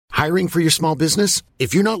Hiring for your small business?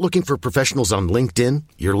 If you're not looking for professionals on LinkedIn,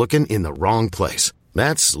 you're looking in the wrong place.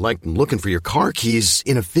 That's like looking for your car keys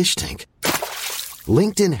in a fish tank.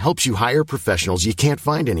 LinkedIn helps you hire professionals you can't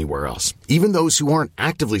find anywhere else, even those who aren't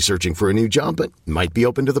actively searching for a new job but might be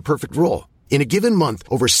open to the perfect role. In a given month,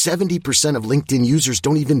 over 70% of LinkedIn users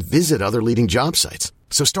don't even visit other leading job sites.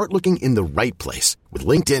 So start looking in the right place. With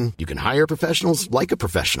LinkedIn, you can hire professionals like a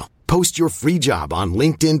professional. Post your free job on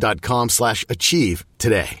linkedin.com/achieve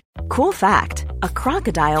today. Cool fact, a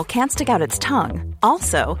crocodile can't stick out its tongue.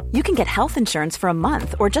 Also, you can get health insurance for a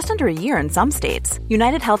month or just under a year in some states.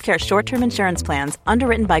 United Healthcare short-term insurance plans,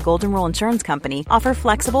 underwritten by Golden Rule Insurance Company, offer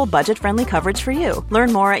flexible, budget-friendly coverage for you.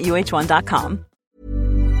 Learn more at uh1.com.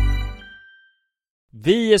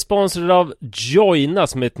 Vi är sponsrade av Joina,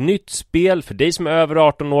 som är ett nytt spel för dig som är över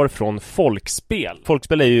 18 år från Folkspel.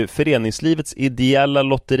 Folkspel är ju föreningslivets ideella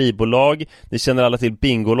lotteribolag. Ni känner alla till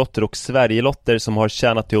Bingolotter och Sverigelotter som har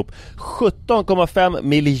tjänat ihop 17,5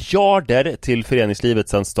 miljarder till föreningslivet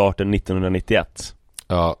sedan starten 1991.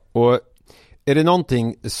 Ja, och är det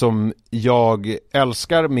någonting som jag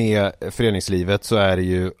älskar med föreningslivet så är det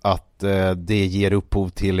ju att det ger upphov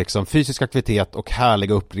till liksom fysisk aktivitet och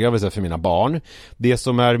härliga upplevelser för mina barn. Det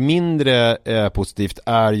som är mindre positivt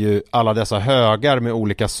är ju alla dessa högar med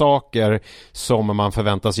olika saker som man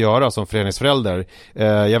förväntas göra som föreningsförälder.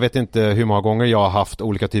 Jag vet inte hur många gånger jag har haft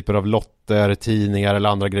olika typer av lotter, tidningar eller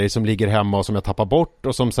andra grejer som ligger hemma och som jag tappar bort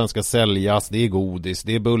och som sen ska säljas. Det är godis,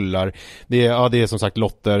 det är bullar, det är som sagt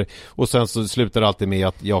lotter, och sen så slutar det alltid med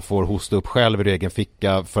att jag får hosta upp själv i egen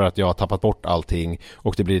ficka för att jag har tappat bort allting,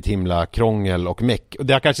 och det blir ett himla krångel och meck. Och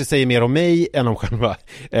det kanske säger mer om mig än om själva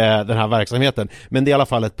den här verksamheten, men det är i alla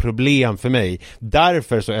fall ett problem för mig.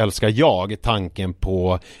 Därför så älskar jag tanken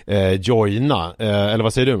på Joina, eller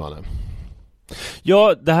vad säger du, Manne?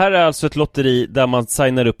 Ja, det här är alltså ett lotteri där man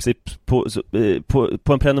signar upp sig på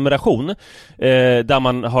en prenumeration där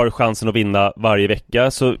man har chansen att vinna varje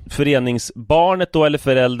vecka. Så föreningsbarnet då, eller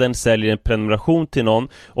föräldern, säljer en prenumeration till någon,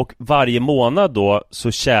 och varje månad då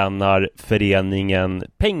så tjänar föreningen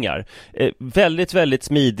pengar. Väldigt, väldigt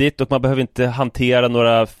smidigt, och man behöver inte hantera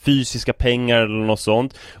några fysiska pengar eller något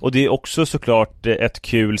sånt. Och det är också såklart ett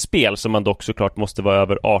kul spel som man dock såklart måste vara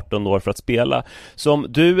över 18 år för att spela. Så om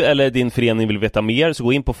du eller din förening vill veta mer, så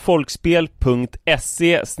gå in på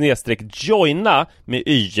folkspel.se/joina med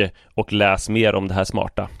y och läs mer om det här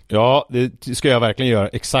smarta. Ja, det ska jag verkligen göra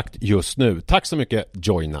exakt just nu. Tack så mycket,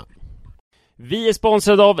 Joina. Vi är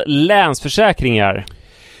sponsrade av Länsförsäkringar.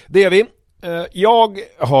 Det är vi. Jag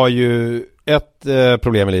har ju ett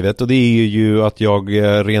problem i livet, och det är ju att jag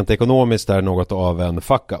rent ekonomiskt är något av en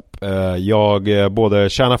fuck-up. Jag både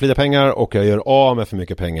tjänar för lite pengar och jag gör av med för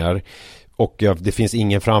mycket pengar. Och det finns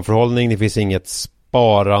ingen framförhållning, det finns inget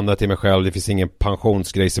sparande till mig själv, det finns ingen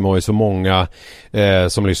pensionsgrej som har ju så många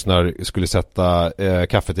som lyssnar skulle sätta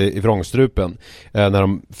kaffet i vrångstrupen när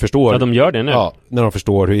de förstår. Ja, de gör det nu. Ja, när de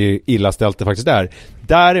förstår hur illa ställt det faktiskt är.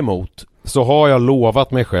 Däremot så har jag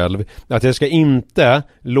lovat mig själv att jag ska inte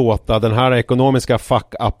låta den här ekonomiska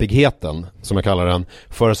fuck-uppigheten, som jag kallar den,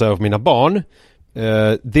 föras över på mina barn.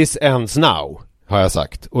 This ends now, har jag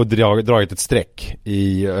sagt, och dragit ett streck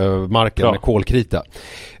i marken med kolkrita.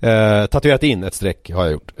 Tatuerat in ett streck har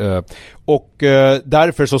jag gjort. Och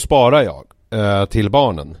därför så sparar jag till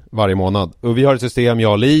barnen varje månad. Och vi har ett system,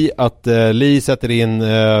 jag och Li, att Li sätter in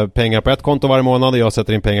pengar på ett konto varje månad och jag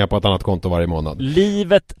sätter in pengar på ett annat konto varje månad.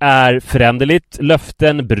 Livet är föränderligt,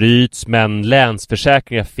 löften bryts, men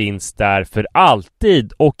Länsförsäkringar finns där för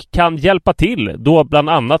alltid och kan hjälpa till, då bland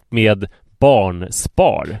annat med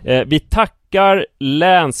barnspar. Vi tackar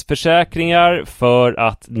Länsförsäkringar för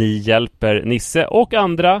att ni hjälper Nisse och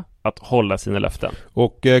andra att hålla sina löften.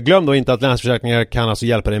 Och glöm då inte att Länsförsäkringar kan alltså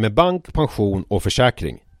hjälpa dig med bank, pension och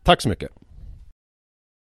försäkring. Tack så mycket.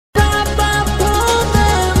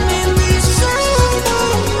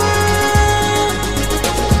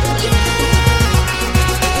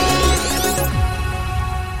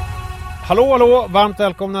 Hallå, varmt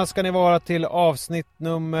välkomna ska ni vara till avsnitt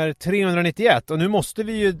nummer 391. Och nu måste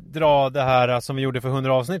vi ju dra det här som vi gjorde för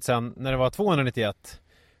 100 avsnitt sen, när det var 291.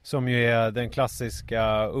 Som ju är den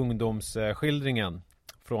klassiska ungdomsskildringen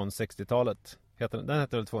från 60-talet. Den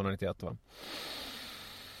heter väl 291, va?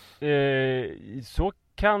 Så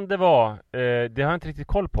kan det vara. Det har jag inte riktigt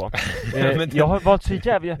koll på. Jag har varit så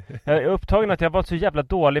jävla... Jag är upptagen att jag har varit så jävla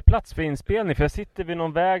dålig plats för inspelning. För jag sitter vid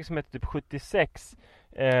någon väg som heter typ 76...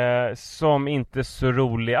 som inte är så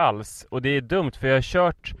rolig alls. Och det är dumt, för jag har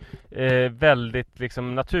kört väldigt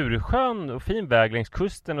liksom naturskön och fin väg längs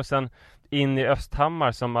kusten och sen in i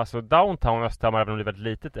Östhammar, som alltså downtown Östhammar, även om det är väldigt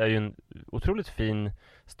litet, är ju en otroligt fin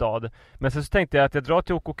stad. Men sen så tänkte jag att jag drar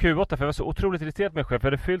till OKQ8 för jag var så otroligt irriterad med mig själv. För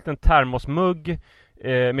jag hade fyllt en termosmugg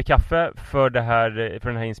med kaffe för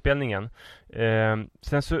den här inspelningen.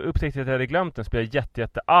 Sen så upptäckte jag att jag hade glömt den, så blev jag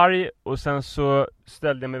jättearg. Och sen så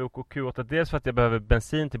ställde jag mig vid OKQ8 dels för att jag behöver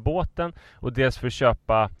bensin till båten och dels för att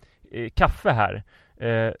köpa kaffe här.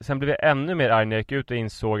 Sen blev jag ännu mer arg när jag gick ut och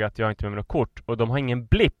insåg att jag inte med mig något kort. Och de har ingen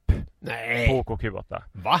blipp på OKQ8.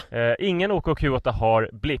 Va? Ingen OKQ8 har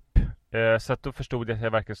blipp. Så att då förstod jag att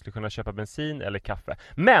jag verkligen skulle kunna köpa bensin eller kaffe.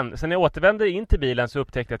 Men sen när jag återvände in till bilen så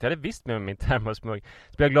upptäckte jag att jag hade visst med mig min termosmugg.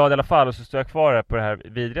 Så blev jag glad i alla fall och så stod jag kvar här på det här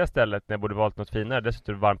vidriga stället när jag borde valt något finare.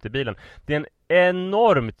 Dessutom är det varmt i bilen. Det är en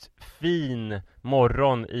enormt fin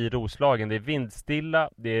morgon i Roslagen. Det är vindstilla,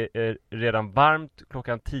 det är redan varmt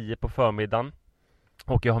klockan 10 på förmiddagen.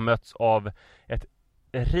 Och jag har mötts av ett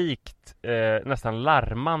rikt, nästan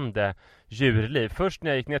larmande djurliv. Först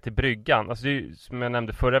när jag gick ner till bryggan, alltså det är ju, som jag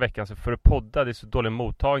nämnde förra veckan, så för att podda, det är så dålig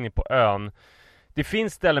mottagning på ön. Det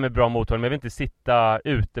finns ställen med bra mottagning, men jag vill inte sitta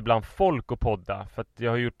ute bland folk och podda. För att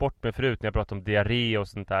jag har gjort bort mig förut när jag pratat om diarré och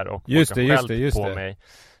sånt där. Och just folk har skällt på mig.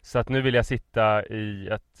 Så att nu vill jag sitta i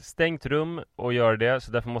ett stängt rum och göra det.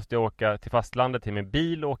 Så därför måste jag åka till fastlandet till min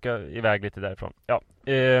bil och åka iväg lite därifrån. Ja,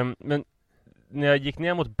 men när jag gick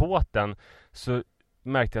ner mot båten så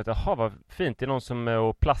märkte jag att, jaha vad fint, det är någon som är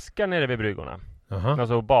och plaskar nere vid bryggorna.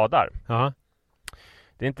 Alltså och badar.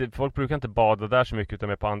 Det är inte, folk brukar inte bada där så mycket utan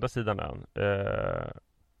är på andra sidan ön.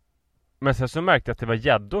 Men sen så märkte jag att det var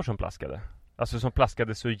gäddor som plaskade. Alltså som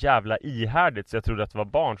plaskade så jävla ihärdigt så jag trodde att det var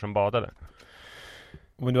barn som badade.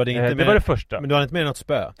 Men du hade inte det var det första. Men du hade inte med något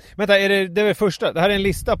spö. Vänta, det var första? Det här är en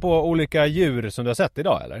lista på olika djur som du har sett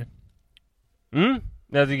idag eller?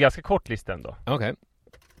 Det är en ganska kort lista ändå. Okej.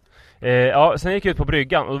 Ja, sen gick jag ut på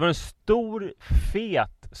bryggan och det var en stor,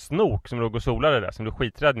 fet snok som låg och solade där, som blev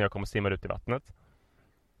skiträdd när jag kom och simmade ut i vattnet.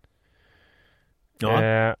 Ja.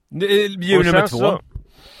 Djur nummer 2.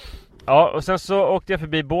 Ja, och sen så åkte jag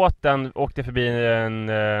förbi båten, förbi en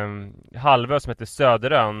halvö som heter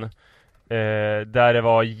Söderön. Där det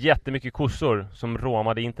var jättemycket kossor som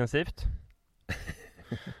råmade intensivt.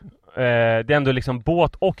 Det är ändå liksom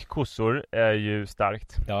båt och kossor är ju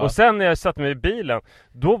starkt. Ja. Och sen när jag satt mig i bilen,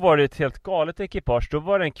 då var det ett helt galet ekipage. Då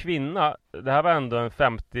var det en kvinna, det här var ändå en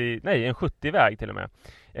 70-väg till och med.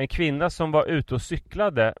 En kvinna som var ute och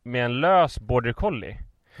cyklade med en lös border collie.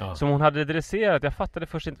 Ja. Som hon hade dresserat. Jag fattade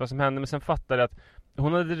först inte vad som hände, men sen fattade jag att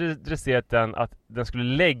hon hade dresserat den att den skulle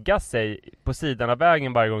lägga sig på sidan av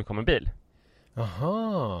vägen varje gång det kom en bil.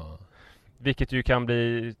 Aha. Vilket ju kan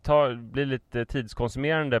bli lite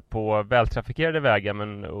tidskonsumerande på vältrafikerade vägar,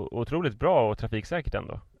 men otroligt bra och trafiksäkert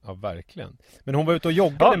ändå. Ja, verkligen. Men hon var ute och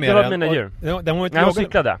joggade med den. Ja, det var mina djur. Hon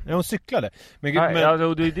cyklade. Ja, hon cyklade. Men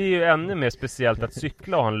det är ju ännu mer speciellt att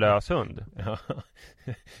cykla och ha en lös hund. Ja.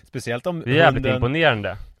 Speciellt om det är jävligt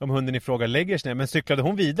imponerande. Om hunden i fråga lägger sig ner. Men cyklade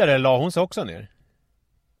hon vidare eller la hon sig också ner?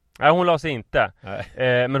 Nej, hon la sig inte.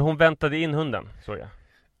 Men hon väntade in hunden, såg jag.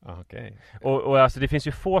 Okay. Och alltså det finns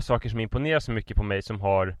ju få saker som imponerar så mycket på mig som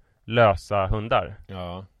har lösa hundar.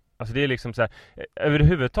 Ja. Alltså det är liksom så här,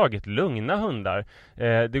 överhuvudtaget lugna hundar.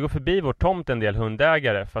 Det går förbi vår tomt en del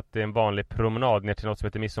hundägare för att det är en vanlig promenad ner till något som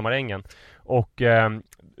heter Midsommarängen. Och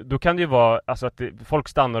då kan det ju vara alltså att folk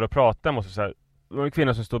stannar och pratar och så här. Det var en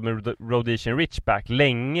kvinna som stod med Rhodesian Ridgeback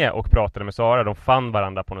länge och pratade med Sara. De fann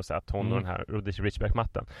varandra på något sätt, hon och den här Rhodesian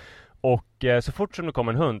Ridgeback-matten. Och så fort som det kom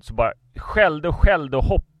en hund så bara skällde och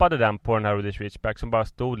hoppade den på den här Rhodesian Ridgeback som bara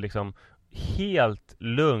stod liksom helt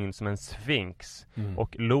lugn som en sphinx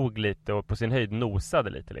och log lite och på sin höjd nosade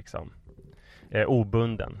lite liksom.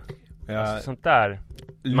 Obunden. Alltså, sånt där.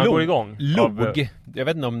 Man går igång. Log? Jag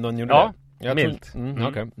vet inte om någon gjorde det. Milt.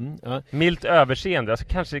 Milt överseende. Alltså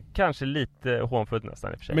kanske lite hånfullt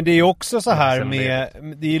nästan i och för sig. Men det är ju också så här med,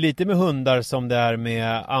 det är ju lite med hundar som det är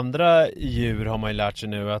med andra djur, har man ju lärt sig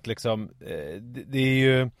nu att liksom, det är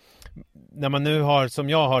ju när man nu har, som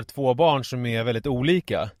jag har 2 barn som är väldigt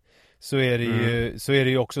olika, så är det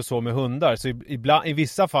ju också så med hundar. Så i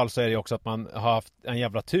vissa fall så är det ju också att man har haft en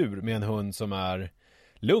jävla tur med en hund som är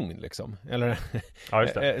lugn liksom. Eller ja,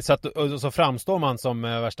 just det. Så att så framstår man som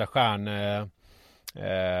värsta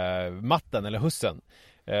matten eller hussen.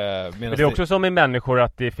 Men det är också som med människor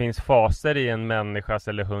att det finns faser i en människas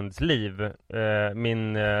eller hunds liv.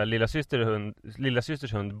 Min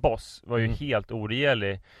lillasysters hund Boss var ju helt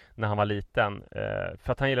oregelig när han var liten.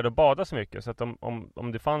 För att han gillade att bada så mycket. Så att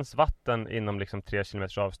om det fanns vatten inom liksom 3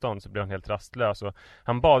 kilometers avstånd så blev han helt rastlös. Och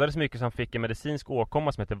han badade så mycket så han fick en medicinsk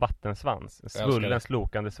åkomma som heter vattensvans. En svullen,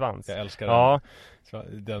 slokande svans. Jag älskar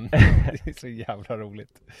den. Den är så jävla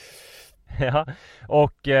roligt. Ja,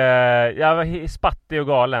 och jag var spattig och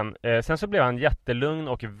galen. Sen så blev han jättelugn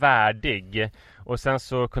och värdig. Och sen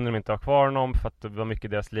så kunde de inte ha kvar honom för att det var mycket i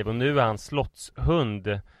deras liv. Och nu är han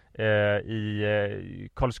slottshund i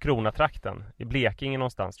Karlskrona-trakten, i Blekinge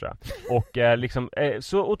någonstans tror jag. Och liksom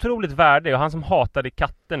så otroligt värdig. Och han som hatade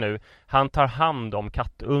katter nu, han tar hand om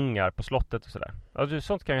kattungar på slottet och sådär. Alltså,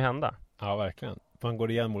 sånt kan ju hända. Ja, verkligen. Man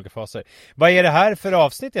går igenom olika faser. Vad är det här för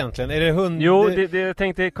avsnitt egentligen? Är det hund... Jo, det jag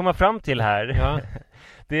tänkte komma fram till här. Ja.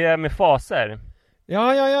 Det är med faser.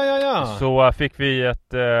 Ja. Så fick vi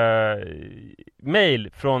ett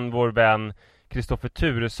mail från vår vän Kristoffer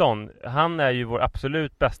Turesson. Han är ju vår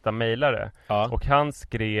absolut bästa mejlare. Ja. Och han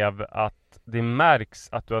skrev att det märks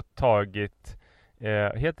att du har tagit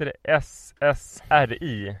heter det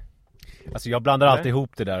SSRI? Alltså jag blandar alltid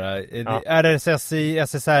ihop det där. RSSI,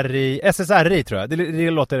 SSRI tror jag.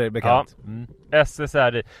 Det låter bekant. Ja.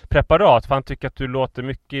 SSRI preparat, för han tycker att du låter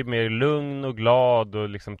mycket mer lugn och glad och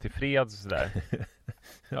liksom tillfreds och sådär.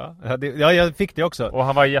 Ja, jag fick det också. Och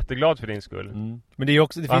han var jätteglad för din skull. Men det är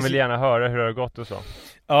också, han vill gärna höra hur det har gått och så.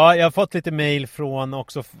 Ja, jag har fått lite mail från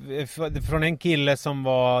en kille som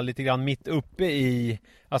var lite grann mitt uppe i,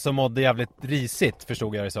 alltså mådde jävligt risigt,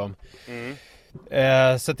 förstod jag det som.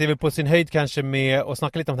 Så det är väl på sin höjd kanske med att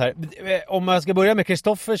snacka lite om det här. Om man ska börja med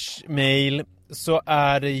Kristoffers mail, så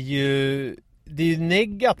är det ju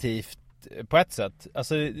negativt på ett sätt.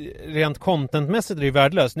 Alltså rent contentmässigt är det ju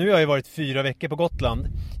värdelöst. Nu har jag ju varit 4 veckor på Gotland.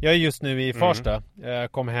 Jag är just nu i Farsta.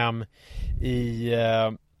 Kom hem i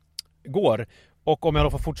går. Och om jag då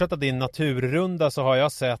får fortsätta din naturrunda, så har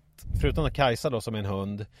jag sett, förutom Kajsa då som är en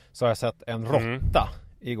hund, så har jag sett en råtta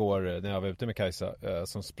igår när jag var ute med Kajsa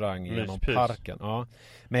som sprang genom parken. Ja.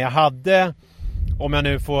 Men jag hade, om jag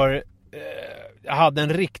nu får jag hade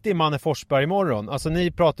en riktig Manne Forsberg morgon. Alltså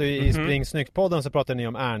ni pratar ju i Spring Snyggt-podden, så pratar ni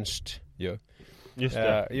om Ernst ju. Just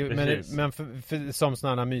det. Men för som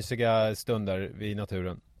sådana mysiga stunder i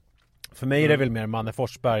naturen. För mig är det väl mer Manne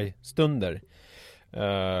Forsberg stunder,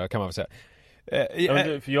 kan man väl säga.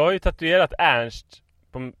 För jag har ju tatuerat Ernst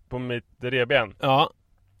på mitt revben. Ja.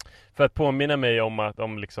 För att påminna mig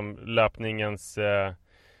om liksom löpningens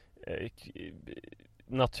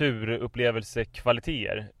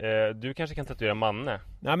naturupplevelsekvaliteter. Du kanske kan tatuera Manne.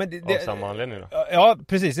 Nej, men av samma anledning då. Ja,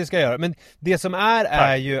 precis, det ska jag göra. Men det som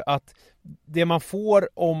är ju att det man får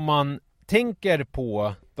om man tänker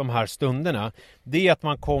på de här stunderna, det är att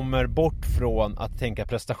man kommer bort från att tänka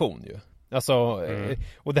prestation ju. Alltså,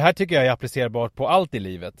 och det här tycker jag är applicerbart på allt i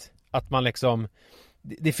livet. Att man liksom,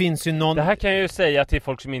 det finns ju någon... Det här kan jag ju säga till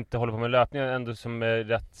folk som inte håller på med löpning ändå, som är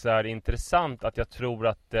rätt så här intressant, att jag tror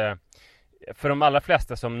att för de allra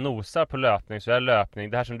flesta som nosar på löpning, så är löpning,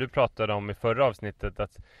 det här som du pratade om i förra avsnittet,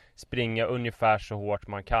 att springa ungefär så hårt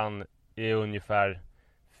man kan i ungefär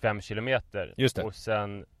 5 kilometer. Just det. Och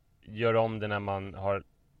sen göra om det när man har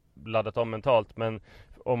laddat om mentalt. Men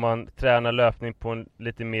om man tränar löpning på en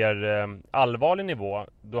lite mer allvarlig nivå,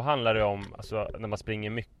 då handlar det om, alltså när man springer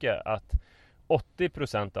mycket, att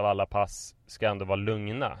 80% av alla pass ska ändå vara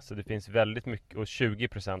lugna. Så det finns väldigt mycket, och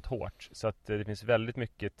 20% hårt. Så att det finns väldigt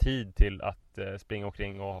mycket tid till att springa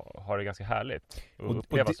omkring och ha det ganska härligt. Och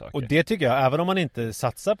uppleva saker. Och det tycker jag, även om man inte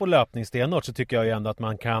satsar på löpning stenhårt, så tycker jag ju ändå att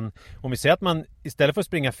man kan, om vi säger att man istället för att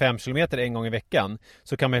springa 5 kilometer en gång i veckan,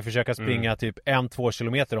 så kan man ju försöka springa typ 1-2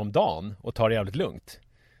 kilometer om dagen och ta det jävligt lugnt.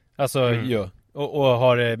 Alltså, och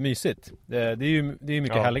ha det mysigt. Det är ju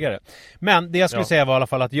mycket härligare. Men det jag skulle säga var i alla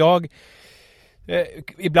fall att jag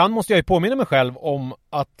ibland måste jag ju påminna mig själv om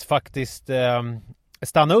att faktiskt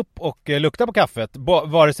stanna upp och lukta på kaffet,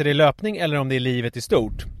 vare sig det är löpning eller om det är livet i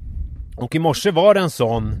stort. Och i morse var det en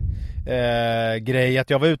sån grej att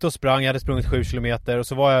jag var ute och sprang, jag hade sprungit 7 kilometer, och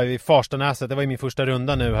så var jag i Farstanäset, det var i min första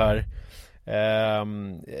runda nu här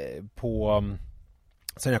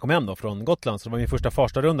sen jag kom hem då från Gotland, så det var min första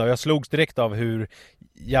Farsta-runda, och jag slogs direkt av hur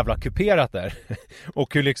jävla kuperat det är.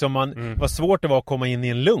 Och hur liksom vad svårt det var att komma in i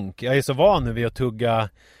en lunk. Jag är så van nu vid att tugga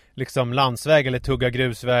liksom landsväg eller tugga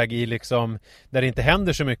grusväg i liksom, där det inte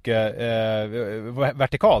händer så mycket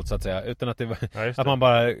vertikalt så att säga, utan att att man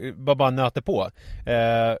bara nöter på.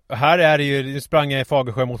 Här är det ju, nu sprang jag i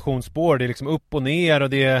Fagersjö motionsspår, det är liksom upp och ner, och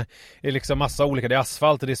det är liksom massa olika, det är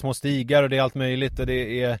asfalt och det är små stigar och det är allt möjligt, och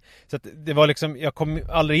det är, så att det var liksom, jag kom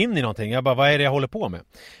aldrig in i någonting, jag bara, vad är det jag håller på med?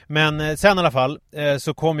 Men sen i alla fall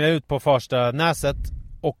så kom jag ut på Farstanäset,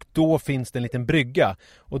 och då finns det en liten brygga.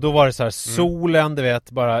 Och då var det så här, solen, du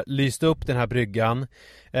vet, bara lyste upp den här bryggan.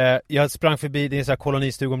 Jag sprang förbi, det är så här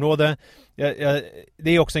kolonistugområde.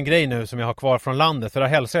 Det är också en grej nu som jag har kvar från landet, för där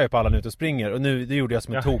hälsar jag på alla nu ute och springer. Och nu, det gjorde jag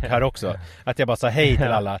som en tok här också. Att jag bara sa hej till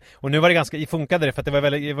alla. Och nu var det funkade det, för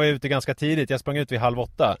att jag var ute ganska tidigt. Jag sprang ut vid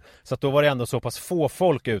 7:30. Så att då var det ändå så pass få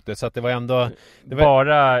folk ute. Så att det var ändå...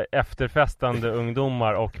 Bara efterfestande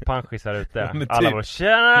ungdomar och panschisar ute. Ja, typ. Alla var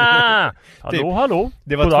tjena! Hallå.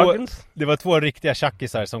 Det var två riktiga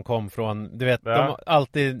tjackisar som kom från, du vet, de har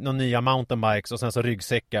alltid några nya mountainbikes och sen så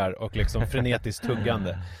ryggsäckar och liksom frenetiskt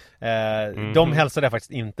tuggande. De hälsade jag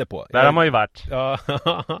faktiskt inte på. Där har man ju varit. Ja.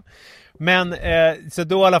 Men så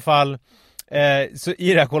då i alla fall, så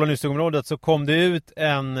i det här kolonistugområdet så kom det ut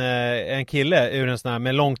en kille ur en sån här,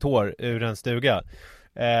 med långt hår ur en stuga.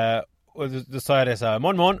 Och då sa jag det så här: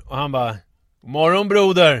 morgon, och han bara: morgon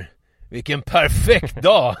broder, vilken perfekt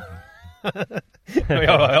dag. Och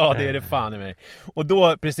jag bara, ja det är det fan i mig. Och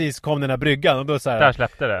då precis kom den här bryggan och då så här, där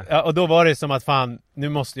släppte det. Ja, och då var det som att fan, nu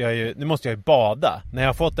måste jag ju bada. När jag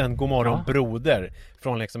har fått en godmorgon broder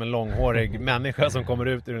från liksom en långhårig människa som kommer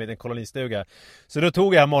ut ur en liten kolonistuga. Så då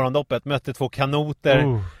tog jag morgondoppet, mötte 2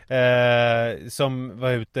 kanoter som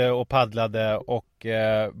var ute och paddlade och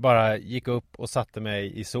bara gick upp och satte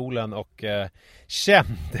mig i solen och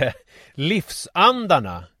kände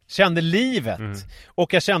livsandarna. Kände livet.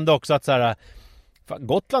 Och jag kände också att så här,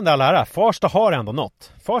 Gotland är alla här. Farsta har ändå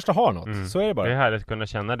något. Farsta har något. Så är det bara. Det är härligt att kunna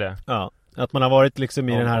känna det. Ja, att man har varit liksom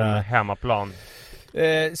i den här hemmaplan.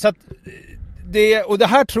 Så att det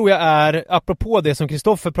här tror jag är apropå det som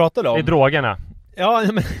Kristoffer pratade om. Det är drogerna. Ja,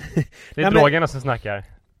 men det är drogerna som snackar.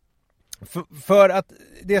 För att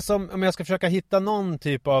det som, om jag ska försöka hitta någon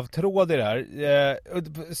typ av tråd i det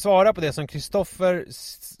här, svara på det som Kristoffer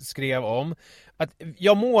skrev om, att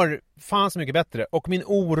jag mår fan så mycket bättre. Och min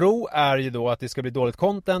oro är ju då att det ska bli dåligt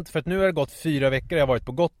content. För att nu har det gått 4 veckor, jag har varit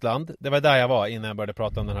på Gotland. Det var där jag var innan jag började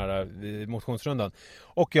prata om den här motionsrundan.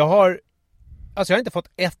 Och jag har inte fått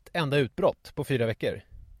ett enda utbrott på 4 veckor.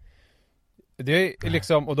 Det är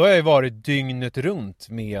liksom, och då har jag ju varit dygnet runt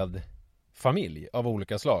med familj av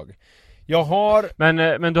olika slag. Jag har...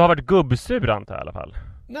 Men du har varit gubbsur antar jag i alla fall?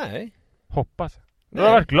 Nej. Hoppas. Du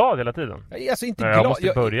har varit glad hela tiden. Alltså inte jag glad.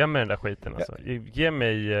 Måste börja med den där skiten alltså.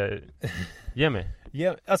 Ge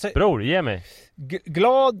mig. Alltså, bror, ge mig.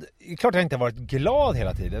 Glad, klart jag inte har varit glad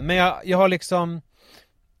hela tiden. Men jag har liksom...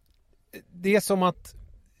 Det är som att...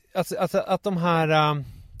 Alltså att de här...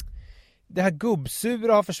 Det här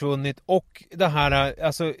gubbsura har försvunnit. Och det här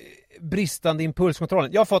alltså, bristande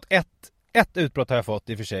impulskontrollen. Jag har fått ett utbrott har jag fått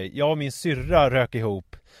i och för sig. Jag och min syrra rök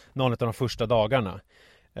ihop någon av de första dagarna.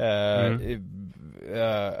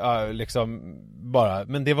 Liksom bara.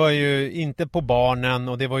 Men det var ju inte på barnen.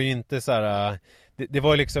 Och det var ju inte så här. Det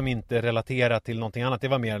var liksom inte relaterat till någonting annat. Det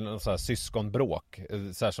var mer en så här syskonbråk.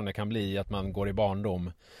 Så här som det kan bli att man går i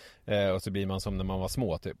barndom. Och så blir man som när man var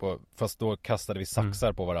små typ. Fast då kastade vi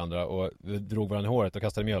saxar på varandra. Och drog varandra i håret och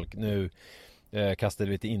kastade mjölk. Nu kastade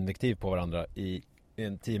vi lite invektiv på varandra i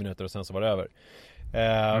 10 minuter och sen så var det över.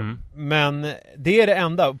 Men det är det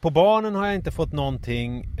enda. På barnen har jag inte fått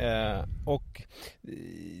någonting. Och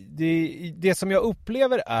det som jag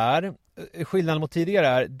upplever är, skillnaden mot tidigare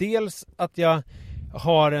är dels att jag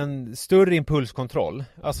har en större impulskontroll.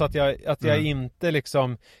 Alltså att jag inte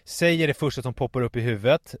liksom säger det första som poppar upp i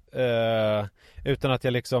huvudet. Utan att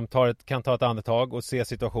jag liksom kan ta ett andetag och se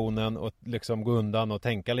situationen och liksom gå undan och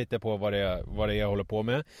tänka lite på vad det är jag håller på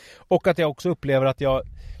med. Och att jag också upplever att jag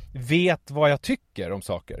vet vad jag tycker om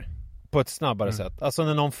saker på ett snabbare sätt. Alltså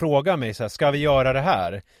när någon frågar mig så här, ska vi göra det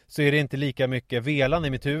här? Så är det inte lika mycket velan i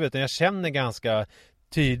mitt huvud, utan jag känner ganska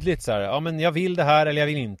tydligt så här, ja men jag vill det här eller jag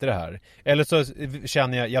vill inte det här. Eller så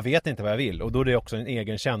känner jag vet inte vad jag vill, och då är det också en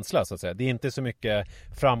egen känsla så att säga. Det är inte så mycket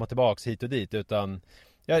fram och tillbaks hit och dit, utan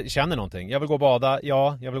jag känner någonting. Jag vill gå och bada,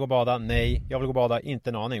 ja. Jag vill gå och bada, nej. Jag vill gå och bada, inte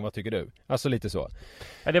en aning. Vad tycker du? Alltså lite så.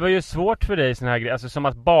 Ja, det var ju svårt för dig sån här grej. Alltså som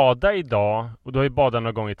att bada idag, och du har ju badat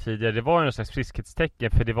några gånger tidigare. Det var ju någon slags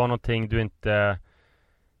friskhetstecken, för det var någonting du inte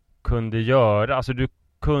kunde göra. Alltså du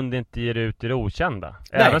kunde inte ge dig ut i det okända.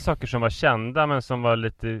 Nej. Även saker som var kända men som var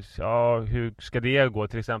lite, ja, hur ska det gå?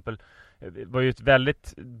 Till exempel, det var ju ett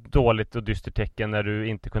väldigt dåligt och dystert tecken när du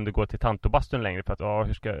inte kunde gå till tantobastun längre, för att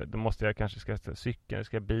då måste jag kanske ska ställa cykeln,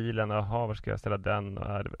 ska bilen, var ska jag ställa den?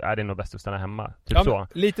 Är det nog bäst att stanna hemma? Typ ja, så.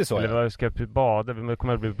 Lite så. Eller ska jag bada?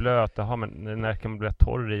 Kommer jag bli blöt? Men när kan man bli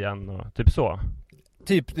torr igen? Och typ så.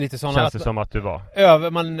 Typ lite sådana. Känns det som att du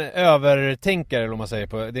var man övertänker, eller om man säger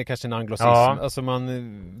på, det är kanske en anglosism. Ja. Alltså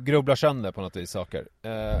man grubblar sönder på något vis saker.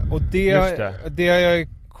 Och det har jag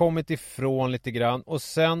kommit ifrån lite grann. Och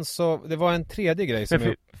sen så, det var en tredje grej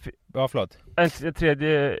som Ja, förlåt. En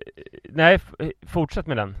tredje... Nej, fortsätt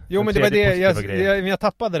med den. Jo, En men det var tredje det, positiva grej. jag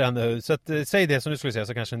tappade den nu. Så att, säg det som du skulle säga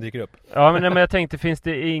så kanske den dyker upp. Ja, men jag tänkte, finns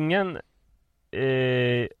det ingen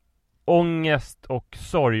ångest och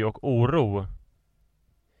sorg och oro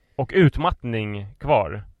och utmattning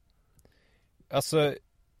kvar? Alltså,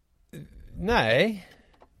 nej.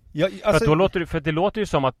 För det låter ju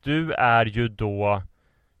som att du är ju då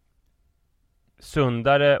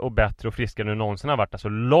sundare och bättre och friskare än du någonsin har varit. Alltså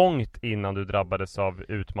långt innan du drabbades av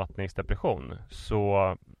utmattningsdepression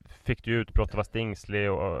så fick du utbrott och var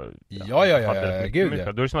stingslig och Ja, gud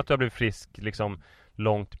ja. Då är det som att du har blivit frisk liksom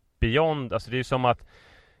långt beyond. Alltså det är ju som att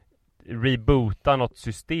reboota något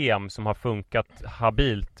system som har funkat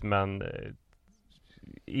habilt men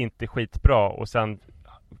inte skitbra och sen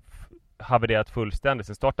havererat fullständigt.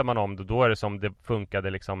 Sen startar man om det, då är det som det funkade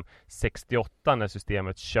liksom 68 när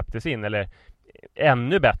systemet köptes in, eller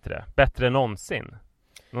ännu bättre än någonsin.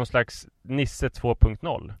 Någon slags Nisse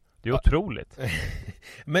 2.0. Det är otroligt.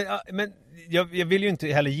 Men jag vill ju inte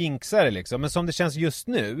heller jinxa det liksom. Men som det känns just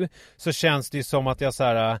nu så känns det ju som att jag så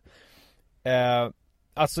här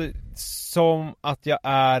alltså som att jag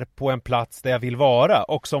är på en plats där jag vill vara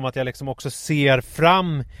och som att jag liksom också ser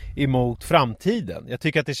fram emot framtiden. Jag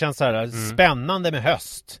tycker att det känns så här spännande med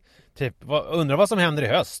höst. Typ, undrar vad som händer i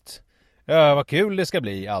höst. Vad kul det ska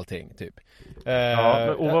bli allting typ.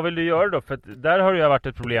 Ja, och vad vill du göra då? För att där har det ju varit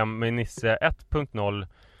ett problem med Nisse 1.0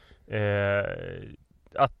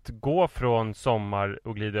 att gå från sommar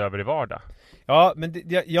och glida över i vardag. Ja, men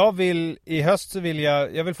jag vill i höst så vill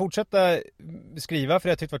jag vill fortsätta skriva för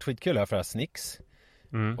jag tyckte det var skitkul här för Snicks.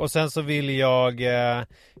 Och sen så vill jag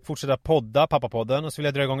fortsätta podda, pappapodden, och så vill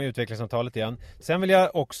jag dra igång utvecklingssamtalet igen. Sen vill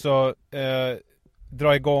jag också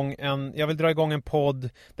dra igång en podd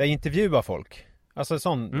där jag intervjuar folk. Alltså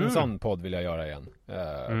en sån podd vill jag göra igen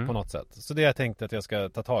på något sätt. Så det har jag tänkt att jag ska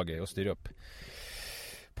ta tag i och styra upp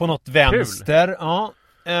på något vänster. Kul. Ja.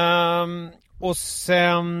 Och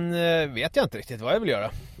sen vet jag inte riktigt vad jag vill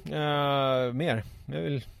göra mer. Jag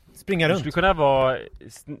vill springa runt. Du skulle kunna vara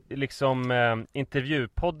liksom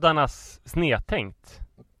intervjupoddarnas snedtänkt.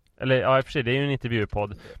 Eller ja, i och för sig, det är ju en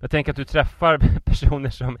intervjupodd. Jag tänker att du träffar personer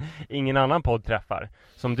som ingen annan podd träffar.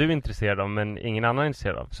 Som du är intresserad av, men ingen annan är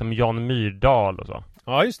intresserad av. Som Jan Myrdal och så.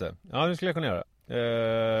 Ja, just det. Ja, det skulle jag kunna göra.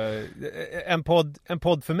 En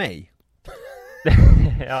podd för mig.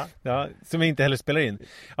 Ja, som vi inte heller spelar in.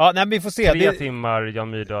 Ja, nej, vi får se. 3 timmar Jan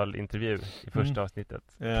Myrdal intervju i första avsnittet.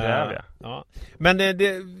 Ja. Men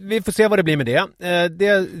vi får se vad det blir med det.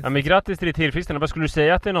 Ja, men grattis till ditt tillfrisknande. Vad skulle du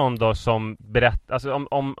säga till någon då som berättar, alltså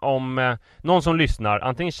om någon som lyssnar,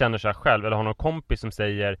 antingen känner sig själv eller har någon kompis som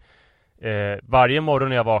säger varje morgon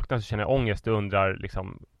när jag vaknar så känner jag ångest och undrar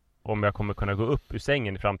liksom om jag kommer kunna gå upp ur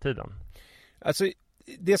sängen i framtiden. Alltså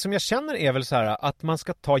det som jag känner är väl så här att man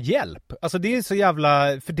ska ta hjälp. Alltså det är så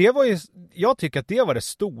jävla, för det var ju, jag tycker att det var det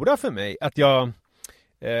stora för mig, att jag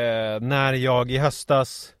när jag i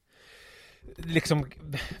höstas liksom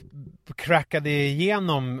crackade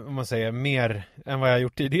igenom, om man säger, mer än vad jag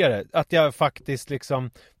gjort tidigare, att jag faktiskt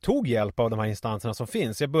liksom tog hjälp av de här instanserna som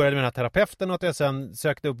finns. Jag började med den här terapeuten och att jag sen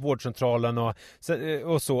sökte upp vårdcentralen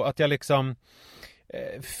och så, att jag liksom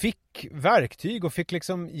fick verktyg och fick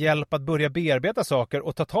liksom hjälp att börja bearbeta saker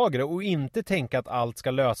och ta tag i det och inte tänka att allt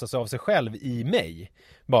ska lösa sig av sig själv i mig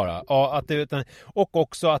bara. Ja, och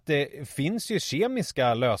också att det finns ju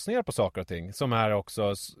kemiska lösningar på saker och ting som är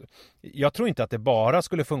också, jag tror inte att det bara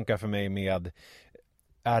skulle funka för mig med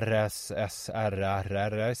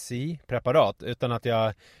RSI preparat, utan att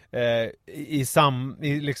jag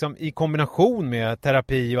i kombination med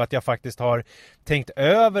terapi och att jag faktiskt har tänkt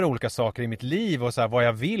över olika saker i mitt liv och så här, vad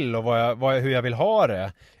jag vill och hur jag vill ha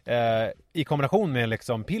det i kombination med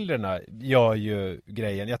liksom pillerna gör ju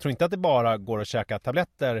grejen. Jag tror inte att det bara går att käka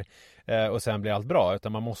tabletter och sen blir allt bra,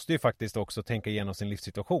 utan man måste ju faktiskt också tänka igenom sin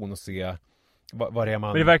livssituation och se vad det är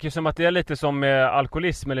man... Men det verkar ju som att det är lite som med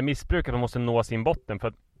alkoholism eller missbruk, att man måste nå sin botten. För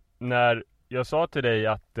att när jag sa till dig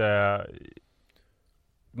att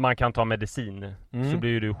man kan ta medicin så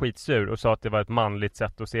blev ju du skitsur och sa att det var ett manligt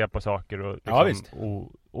sätt att se på saker och liksom,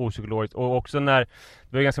 opsykologiskt. Och också när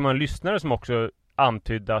det var ganska många lyssnare som också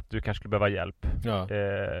antydde att du kanske skulle behöva hjälp. Ja.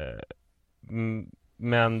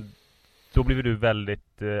 Men då blev du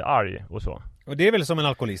väldigt arg och så. Och det är väl som en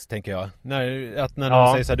alkoholist, tänker jag. När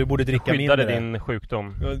de säger så här, du borde dricka mindre. Skyddade din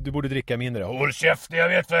sjukdom. Du borde dricka mindre. Håll käften, jag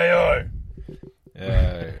vet vad jag gör.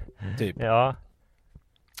 Typ. Ja.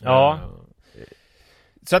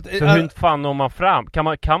 Så hur fan når man fram?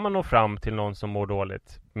 Kan man nå fram till någon som mår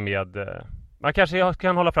dåligt med... Man kanske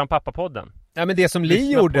kan hålla fram pappapodden. Ja, men det som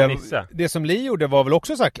Li gjorde var väl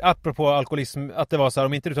också sagt, apropå alkoholism, att det var så här,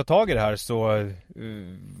 om inte du tar tag i det här så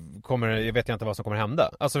jag vet inte vad som kommer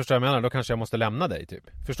hända. Alltså förstår jag menar, då kanske jag måste lämna dig typ.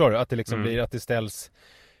 Förstår du? Att det liksom blir, att det ställs,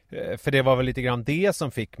 för det var väl lite grann det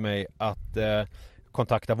som fick mig att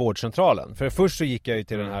kontakta vårdcentralen. För först så gick jag ju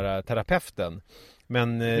till den här terapeuten.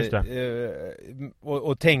 Men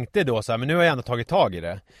och tänkte då så här, men nu har jag ändå tagit tag i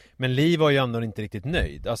det. Men Li var ju ändå inte riktigt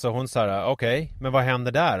nöjd. Alltså hon sa okej, men vad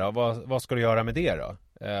händer där då? Vad ska du göra med det då?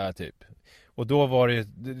 Typ. Och då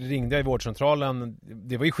ringde jag i vårdcentralen.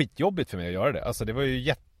 Det var ju skitjobbigt för mig att göra det. Alltså det var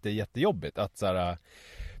ju jättejobbigt att så här,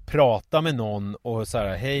 prata med någon och så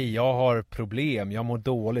här, hej, jag har problem, jag mår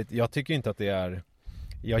dåligt. Jag tycker inte att det är,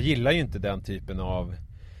 jag gillar ju inte den typen av,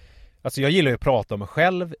 alltså jag gillar ju att prata om mig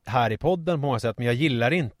själv här i podden på många sätt, men jag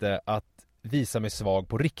gillar inte att visa mig svag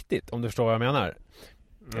på riktigt, om du förstår vad jag menar.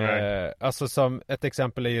 Alltså som ett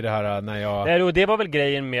exempel är ju det här när jag... Nej, och det var väl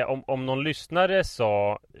grejen med om någon lyssnare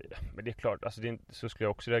sa, men det är klart, alltså så skulle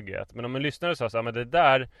jag också reagerat, men om en lyssnare sa så här, men det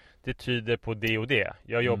där, det tyder på det och det.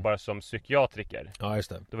 Jag jobbar som psykiatriker. Ja, just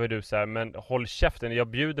det. Då var du så här, men håll käften, jag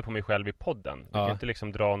bjuder på mig själv i podden. Du kan inte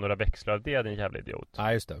liksom dra några växlar av det, din jävla idiot.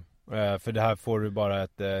 Ja, just det. För det här får du bara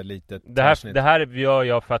ett litet det här gör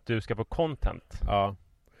jag för att du ska få content. Ja.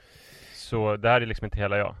 Så det här är liksom inte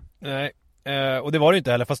hela jag. Nej. Och det var det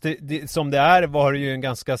inte heller, fast det, som det är var det ju en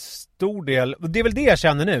ganska stor del, och det är väl det jag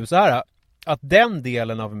känner nu så här, att den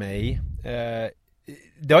delen av mig,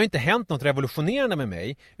 det har inte hänt något revolutionerande med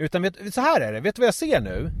mig, utan så här är det, vet du vad jag ser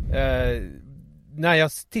nu? När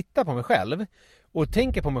jag tittar på mig själv och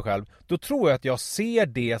tänker på mig själv, då tror jag att jag ser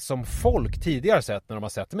det som folk tidigare sett när de har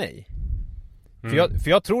sett mig. För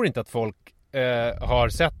jag tror inte att folk har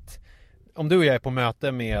sett, om du och jag är på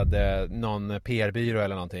möte med någon PR-byrå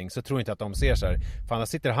eller någonting, så tror jag inte att de ser så här, fan där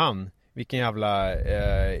sitter han, vilken jävla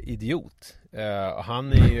idiot.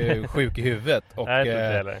 Han är ju sjuk i huvudet och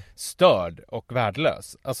störd och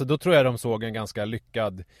värdelös. Alltså då tror jag de såg en ganska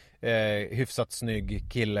lyckad, hyfsat snygg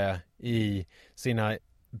kille i sina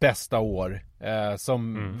bästa år,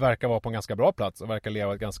 som verkar vara på en ganska bra plats och verkar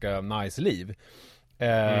leva ett ganska nice liv.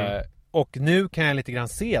 Och nu kan jag lite grann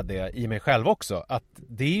se det i mig själv också, att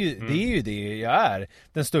det är ju det jag är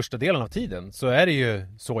den största delen av tiden, så är det ju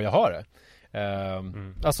så jag har det.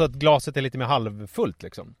 Alltså att glaset är lite mer halvfullt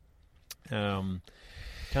liksom.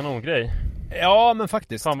 Kanongrej. Ja, men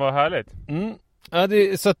faktiskt. Fan vad härligt. Ja,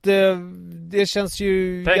 så att det känns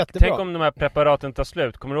ju jättebra. Tänk om de här preparaten tar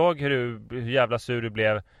slut. Kommer du ihåg hur jävla sur du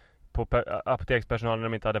blev på apotekspersonalen när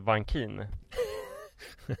de inte hade Vankin?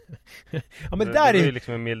 Ja, men det är ju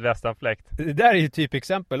liksom en mild västanfläkt. Det där är ju typ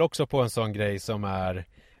exempel också på en sån grej som är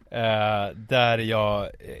där jag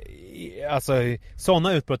alltså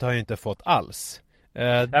såna utbrott har jag inte fått alls.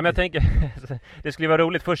 Ja, men jag tänker det skulle vara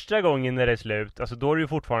roligt första gången när det är slut. Alltså då är du ju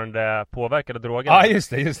fortfarande påverkad av droger. Ja, just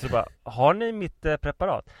det. Så bara, har ni mitt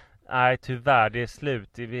preparat? Nej, tyvärr, det är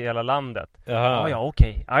slut i hela landet. Ja,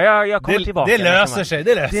 okej. Ja, jag kommer tillbaka. Det löser sig,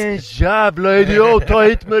 det löser. Det är en jävla idiot, ta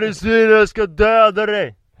hit medicin, jag ska döda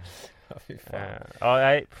dig. Ja, fy fan. Ja,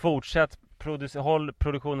 nej, fortsätt håll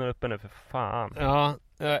produktionen uppe nu, för fan. Ja,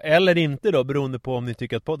 eller inte då, beroende på om ni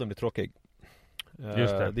tycker att podden blir tråkig.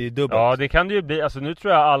 Just det. Det är dubbelt. Ja, det kan det ju bli. Alltså nu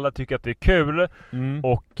tror jag alla tycker att det är kul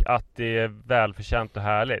och att det är välförtjänt och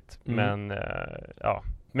härligt. Men ja.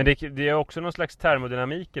 Men det är också någon slags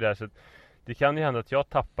termodynamik i det här, så det kan ju hända att jag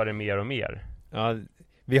tappar det mer och mer. Ja,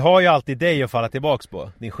 vi har ju alltid dig att falla tillbaks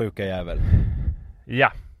på, din sjuka jävel.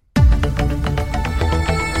 Ja.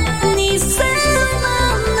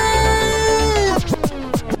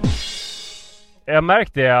 Jag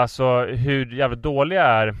märkte det, alltså hur jävla dålig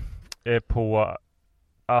jag är på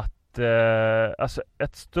att alltså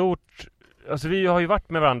ett stort, alltså vi har ju varit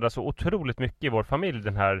med varandra så otroligt mycket i vår familj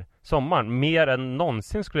den här sommaren, mer än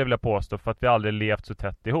någonsin skulle jag vilja påstå, för att vi aldrig levt så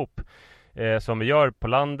tätt ihop som vi gör på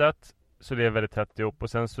landet, så det är väldigt tätt ihop. Och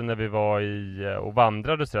sen så när vi var och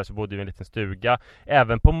vandrade och så bodde vi i en liten stuga.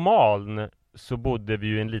 Även på Maln så bodde vi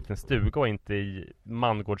ju i en liten stuga och inte i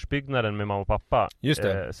mangårdsbyggnaden med mamma och pappa. Just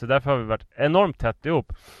det. Så därför har vi varit enormt tätt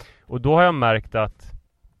ihop. Och då har jag märkt att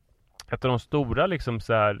ett av de stora liksom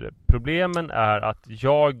så här, problemen är att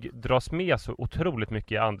jag dras med så otroligt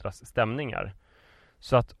mycket i andras stämningar.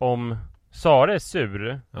 Så att om Sara är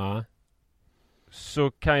sur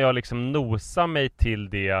så kan jag liksom nosa mig till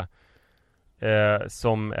det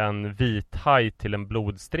som en vit haj till en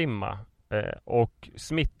blodstrimma. Och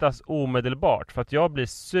smittas omedelbart för att jag blir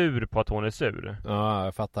sur på att hon är sur. Ja,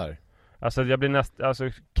 jag fattar. Alltså jag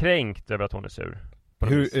blir kränkt över att hon är sur.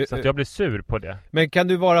 Så att jag blir sur på det. Men kan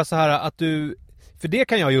du vara så här att du, för det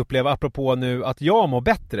kan jag ju uppleva apropå nu att jag mår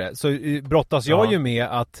bättre, så brottas jag ju med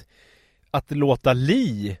att låta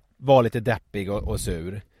Li vara lite deppig och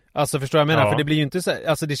sur. Alltså förstår jag menar? Ja. För det blir ju inte så,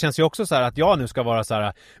 alltså det känns ju också så här att jag nu ska vara så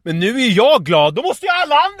här. Men nu är jag glad, då måste ju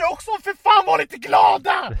alla andra också för fan vara lite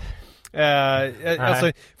glada!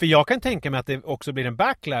 Alltså, för jag kan tänka mig att det också blir en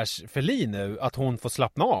backlash för Li nu, att hon får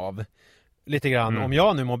slappna av lite grann. Om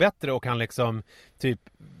jag nu mår bättre och kan liksom typ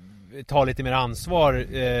ta lite mer ansvar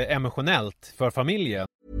emotionellt för familjen.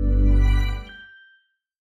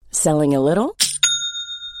 Selling a little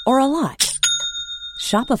or a lot?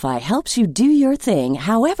 Shopify helps you do your thing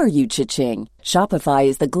however you cha-ching. Shopify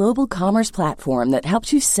is the global commerce platform that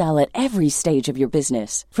helps you sell at every stage of your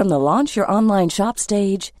business. From the launch your online shop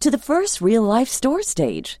stage to the first real-life store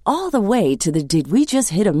stage, all the way to the did we just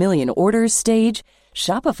hit a million orders stage.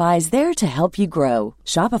 Shopify is there to help you grow.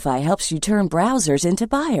 Shopify helps you turn browsers into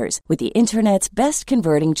buyers with the internet's best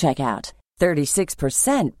converting checkout.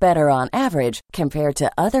 36% better on average compared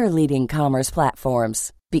to other leading commerce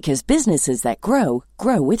platforms. Because businesses that grow,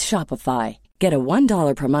 grow with Shopify. Get a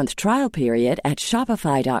 $1 per month trial period at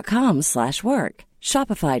shopify.com/work.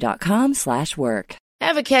 Shopify.com/work.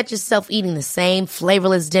 Ever catch yourself eating the same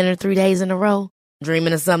flavorless dinner 3 days in a row?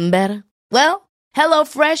 Dreaming of something better? Well,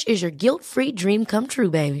 HelloFresh is your guilt-free dream come true,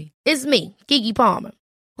 baby. It's me, Keke Palmer.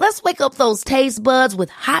 Let's wake up those taste buds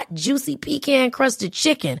with hot, juicy pecan-crusted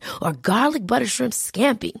chicken or garlic butter shrimp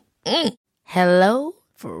scampi. Hello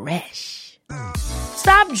Fresh.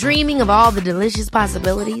 Stop dreaming of all the delicious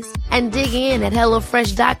possibilities and dig in at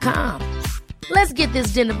HelloFresh.com. Let's get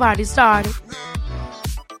this dinner party started.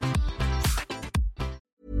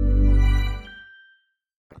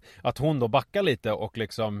 Att hon då backar lite och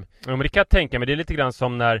liksom... Ja, men det kan jag tänka mig. Det är lite grann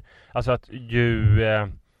som när... Alltså att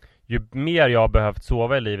ju mer jag har behövt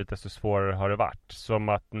sova i livet, desto svårare har det varit. Som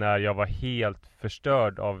att när jag var helt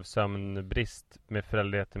förstörd av sömnbrist med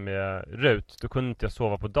föräldraheten med Rut, då kunde inte jag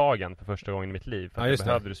sova på dagen för första gången i mitt liv. För att jag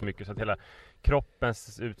behövde det så mycket. Så att hela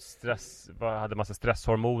kroppens utstress hade massa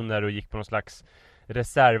stresshormoner och gick på någon slags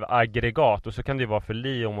reservaggregat. Och så kan det ju vara för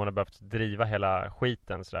Li om hon har behövt driva hela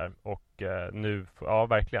skiten sådär. Och nu, ja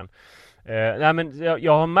verkligen. Nej men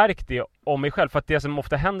jag har märkt det om mig själv. För att det som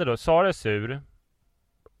ofta händer då, Sara är sur.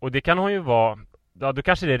 Och det kan hon ju vara, ja då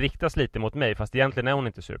kanske det riktas lite mot mig, fast egentligen är hon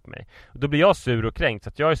inte sur på mig. Och då blir jag sur och kränkt, så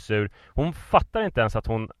att jag är sur. Hon fattar inte ens att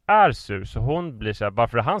hon är sur, så hon blir så här,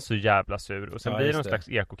 varför är han så jävla sur? Och sen blir det någon slags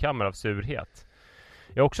ekokammare av surhet.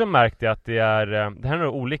 Jag har också märkt det att det här är några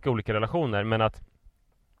olika relationer, men att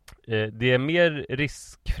det är mer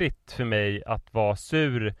riskfritt för mig att vara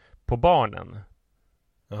sur på barnen.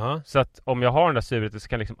 Så att om jag har den där surheten så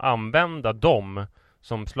kan jag liksom använda dem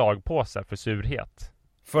som slagpåsar för surhet.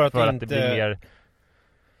 För att inte... det blir mer...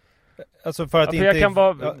 Alltså för att för inte... jag kan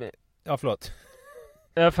vara... Ja, förlåt.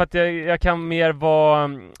 För att jag kan mer vara...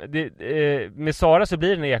 med Sara så blir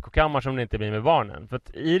det en ekokammare som det inte blir med barnen. För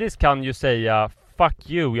att Iris kan ju säga fuck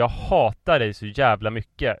you, jag hatar dig så jävla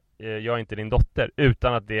mycket. Jag är inte din dotter.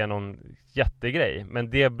 Utan att det är någon jättegrej. Men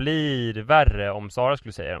det blir värre om Sara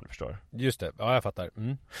skulle säga det, om du förstår. Just det, ja jag fattar.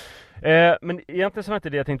 Men egentligen så var inte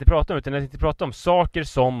det jag tänkte prata om. Utan jag tänkte prata om saker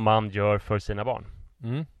som man gör för sina barn.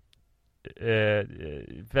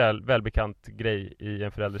 Välbekant grej i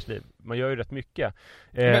en förälders liv. Man gör ju rätt mycket.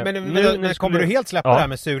 Men kommer du helt släppa det här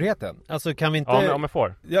med surheten? Alltså kan vi inte... Ja, om jag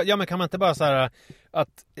får. Ja, men kan man inte bara så här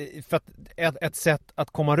att... För att ett sätt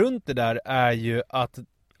att komma runt det där är ju att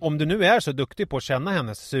om du nu är så duktig på att känna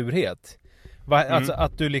hennes surhet, alltså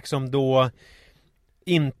att du liksom då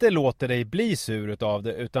inte låter dig bli sur utav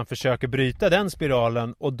det, utan försöker bryta den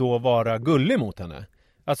spiralen och då vara gullig mot henne.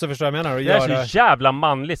 Alltså förstår jag menar? Det är så jävla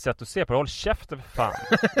manligt sätt att se på det. Håll käften för fan.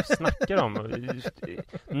 Snackar om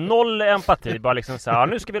noll empati. Bara liksom så här,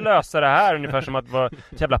 nu ska vi lösa det här. Ungefär som att vara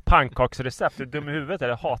ett jävla pannkaksrecept. Du är dum i huvudet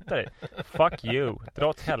eller hatar dig. Fuck you. Dra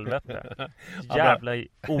åt helvete. Jävla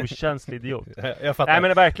okänslig idiot. Jag fattar. Nej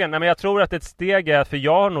men verkligen. Nej, men jag tror att ett steg är, för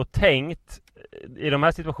jag har nog tänkt i de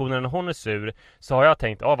här situationerna när hon är sur, så har jag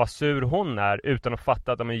tänkt, vad sur hon är, utan att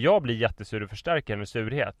fatta att jag blir jättesur och förstärker hennes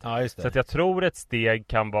surhet. Ja, just det. Så att jag tror ett steg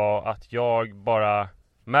kan vara att jag bara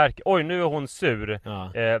märker, oj nu är hon sur.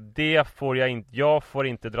 Ja. Det får jag får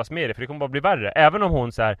inte dras med det, för det kommer bara bli värre. Även om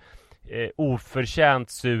hon så här oförtjänt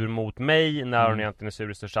sur mot mig när hon egentligen är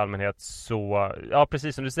sur i största allmänhet, så ja,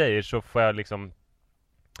 precis som du säger, så får jag liksom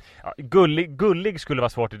gullig skulle vara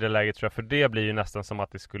svårt i det läget tror jag, för det blir ju nästan som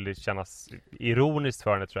att det skulle kännas ironiskt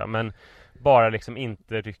för henne tror jag, men bara liksom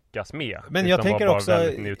inte ryckas med. Men jag tänker bara också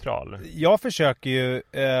väldigt neutral. Jag försöker ju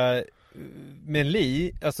med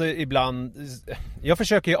Li, alltså ibland jag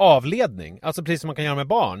försöker ju avledning, alltså precis som man kan göra med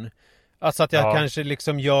barn. Alltså att jag kanske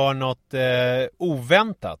liksom gör något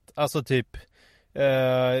oväntat, alltså typ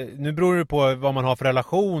Nu beror det på vad man har för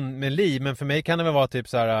relation med liv, men för mig kan det väl vara typ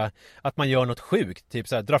så här att man gör något sjukt, typ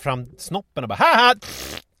så här, dra fram snoppen och bara haha!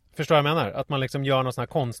 Förstår jag menar? Att man liksom gör någon sån här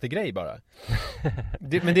konstig grej bara.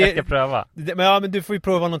 Jag ska pröva. Men du får ju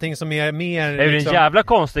prova någonting som är mer... Det är liksom... en jävla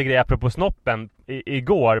konstig grej apropå snoppen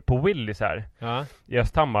igår på Willys här i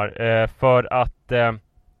Östhammar. För att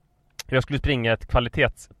jag skulle springa ett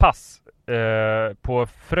kvalitetspass på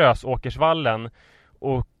Frösåkersvallen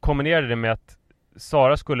och kombinerade det med att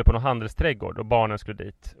Sara skulle på någon handelsträdgård och barnen skulle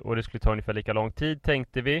dit. Och det skulle ta ungefär lika lång tid,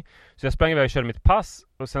 tänkte vi. Så jag sprang iväg och körde mitt pass.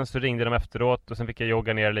 Och sen så ringde de efteråt. Och sen fick jag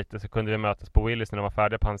jogga ner lite. Så kunde vi mötas på Willys när de var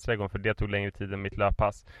färdiga på handelsträdgården. För det tog längre tid än mitt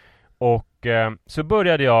löppass. Och så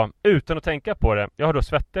började jag, utan att tänka på det. Jag har då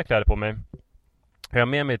svettiga kläder på mig. Jag har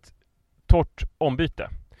med mig ett torrt ombyte.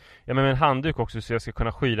 Jag har med mig en handduk också så jag ska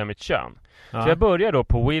kunna skyla mitt kön. Så jag börjar då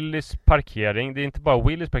på Willys parkering. Det är inte bara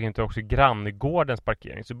Willys parkering utan också granngårdens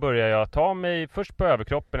parkering. Så börjar jag ta mig först på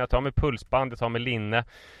överkroppen. Jag tar mig pulsband, jag tar mig linne.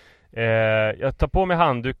 Jag tar på mig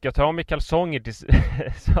handduk. Jag tar av mig kalsonger till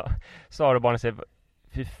Sara och barnen säger: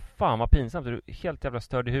 fy fan vad pinsamt, du är helt jävla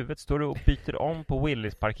störd i huvudet. Står du och byter om på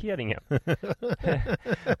Willys parkeringen?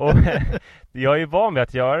 Och jag är ju van vid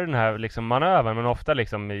att göra den här liksom manövern, men ofta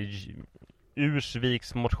liksom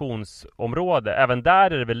Ursviks motionsområde. Även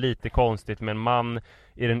där är det väl lite konstigt med en man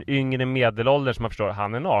i den yngre medelåldern som man förstår,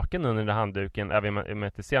 han är naken under den där handduken. Även om jag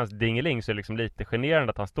inte ser hans dingeling så är det liksom lite generande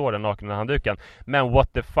att han står där naken under handduken. Men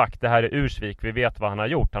what the fuck, det här är Ursvik, vi vet vad han har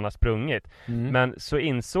gjort, han har sprungit. Men så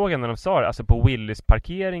insåg jag när de sa det, alltså på Willys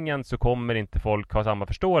parkeringen så kommer inte folk ha samma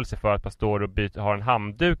förståelse för att man står och har en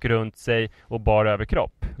handduk runt sig och bara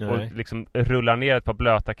överkropp. Och liksom rullar ner ett par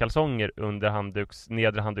blöta kalsonger under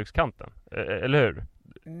nedre handdukskanten. Eller hur?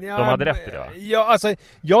 Ja, de hade rätt i det, va? Ja, alltså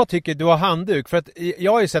jag tycker du har handduk. För att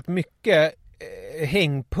jag har ju sett mycket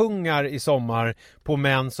hängpungar i sommar på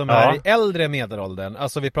män som är i äldre medelåldern.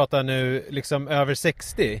 Alltså vi pratar nu liksom över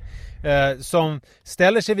 60. Som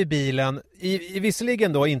ställer sig vid bilen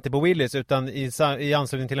visserligen då inte på Willys utan i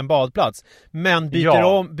anslutning till en badplats, men byter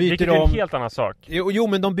om. Vilket är en helt annan sak. Jo,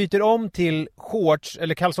 men de byter om till shorts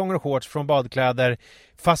eller kalsonger och shorts från badkläder,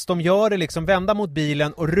 fast de gör det liksom vända mot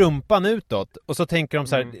bilen och rumpan utåt. Och så tänker de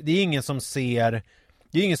så här, det är ingen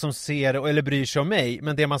som ser eller bryr sig om mig,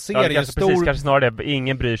 men det man ser är ju en stor... Precis, kanske snarare det,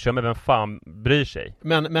 ingen bryr sig om, men vem fan bryr sig?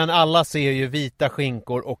 Men alla ser ju vita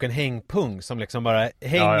skinkor och en hängpung som liksom bara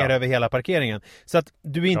hänger över hela parkeringen. Så att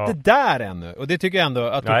du är inte där ännu. Och det tycker jag ändå,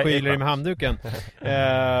 att du skyller dig med handduken.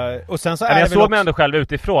 Och sen så är jag såg mig ändå själv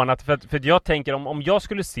utifrån att för att jag tänker, om jag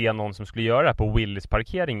skulle se någon som skulle göra det här på Willys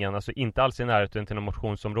parkeringen, alltså inte alls i närheten till någon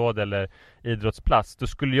motionsområde eller idrottsplats, då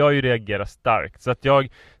skulle jag ju reagera starkt. Så att jag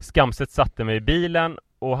skamset satte mig i bilen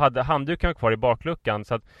och hade handduken kvar i bakluckan,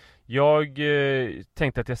 så att jag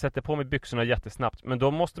tänkte att jag sätter på mig byxorna jättesnabbt. Men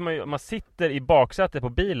då måste man sitter i baksätet på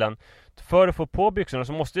bilen. För att få på byxorna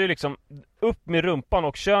så måste jag liksom upp med rumpan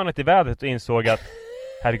och könet i vädret, och insåg att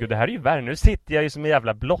herregud, det här är ju värre. Nu sitter jag ju som en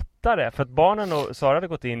jävla blottare. För att barnen och Sara hade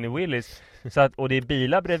gått in i Willys, så att, och det är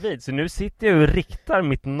bilar bredvid. Så nu sitter jag och riktar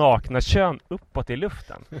mitt nakna kön uppåt i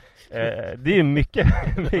luften. Det är ju mycket,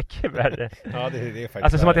 mycket värre. Ja, det är faktiskt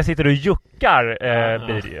alltså som att jag sitter och juckar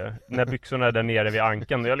blir det ju. När byxorna är där nere vid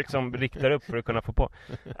ankeln. Och jag liksom riktar upp för att kunna få på.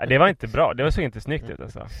 Det var inte bra. Det var så inte snyggt ut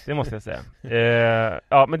alltså. Det måste jag säga.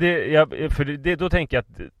 Ja, men då tänker jag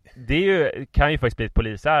att det är ju, kan ju faktiskt bli ett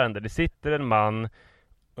polisärende. Det sitter en man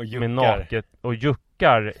med naket och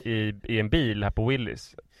juckar i en bil här på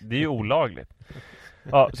Willys. Det är ju olagligt.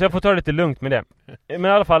 Ja, så jag får ta det lite lugnt med det. Men i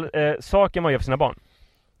alla fall, saken man gör för sina barn.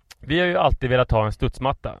 Vi har ju alltid velat ha en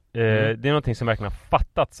studsmatta. Det är någonting som verkligen har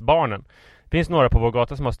fattats barnen. Det finns några på vår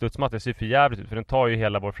gata som har studsmatta. Det ser för jävligt ut, för den tar ju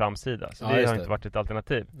hela vår framsida. Så det har inte varit ett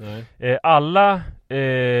alternativ.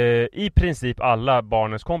 I princip alla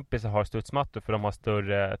barnens kompisar har studsmattor, för de har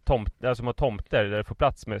större tomter där det får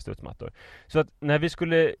plats med studsmattor. Så att när vi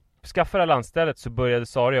skulle skaffa det här landstället så började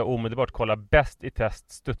Sara och omedelbart kolla bäst i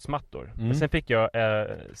test studsmattor. Men sen fick jag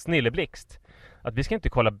snilleblixt att vi ska inte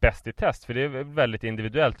kolla bäst i test, för det är väldigt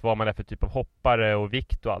individuellt vad man är för typ av hoppare och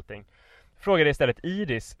vikt och allting. Frågade istället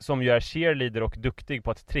Iris, som ju är cheerleader och duktig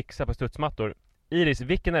på att trixa på studsmattor. Iris,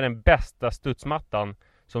 vilken är den bästa studsmattan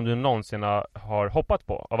som du någonsin har hoppat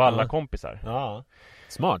på av alla kompisar? Ja,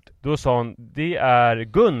 smart. Då sa hon, det är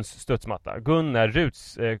Guns studsmatta. Gun är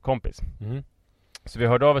Ruts kompis. Så vi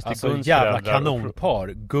hörde av oss till Guns jävla föräldrar. kanonpar,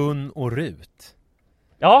 Gun och Rut.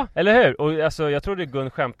 Ja, eller hur? Och alltså, jag trodde Gun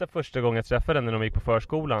skämtade första gången jag träffade henne när de gick på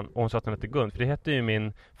förskolan. Och hon sa att hon hette Gun, för det hette ju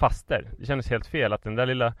min faster. Det kändes helt fel att den där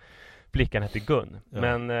lilla flickan hette Gun.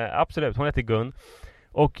 Men absolut, hon hette Gun.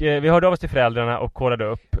 Och vi hörde av oss till föräldrarna och kollade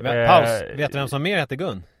upp. Paus, vet du vem som mer hette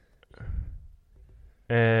Gun?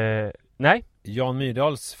 Nej. Jan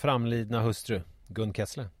Myrdals framlidna hustru, Gun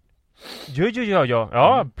Kessler.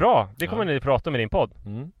 Ja, bra. Det kommer ni prata om i din podd.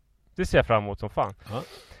 Det ser jag fram emot som fan.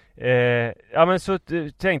 Ja men så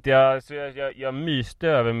tänkte jag, så jag myste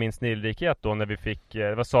över min snillrikhet då när vi fick,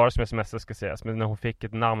 det var Sara som smsade ska sägas, men när hon fick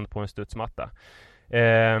ett namn på en studsmatta.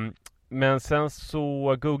 Men sen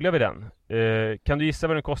så googlade vi den. Kan du gissa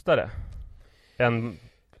vad den kostade? En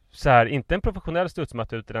så här, inte en professionell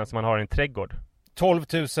studsmatta utan den som man har i en trädgård. 12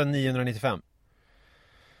 995.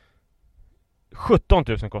 17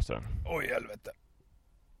 000 kostar den. Oj helvete.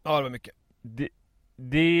 Ja det var mycket.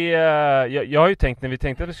 Jag har ju tänkt, när vi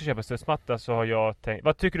tänkte att vi skulle köpa en studsmatta, så har jag tänkt,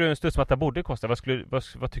 vad tycker du en studsmatta borde kosta?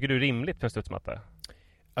 Vad tycker du är rimligt för en studsmatta?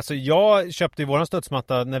 Alltså jag köpte ju våran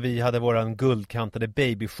studsmatta när vi hade våran guldkantade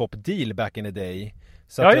baby shop deal back in the day.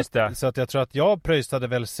 Så ja just det. Så att jag tror att jag pröjstade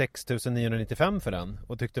väl 6 995 för den.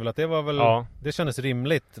 Och tyckte väl att det var väl, det kändes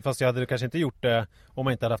rimligt. Fast jag hade kanske inte gjort det om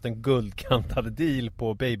man inte hade haft en guldkantad deal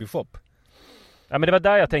på baby shop. Ja men det var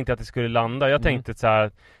där jag tänkte att det skulle landa. Jag tänkte så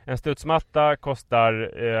här, en studsmatta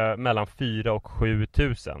kostar mellan 4 och 7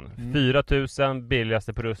 000. 4 000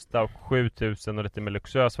 billigaste på Rusta och 7 000 och lite mer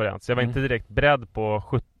luxuös variant. Så jag var inte direkt beredd på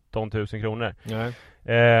 17 000 kronor. Nej.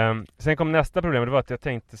 Sen kom nästa problem, det var att jag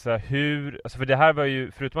tänkte så här, alltså för det här var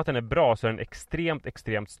ju, förutom att den är bra, så är den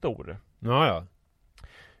extremt stor. Ja.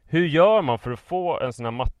 Hur gör man för att få en sån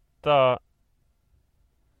här matta?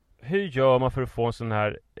 Hur gör man för att få en sån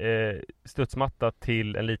här studsmatta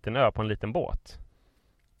till en liten ö på en liten båt?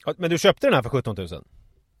 Men du köpte den här för 17 000?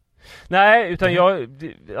 Nej, utan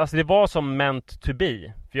alltså det var som meant to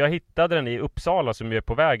be. För jag hittade den i Uppsala som är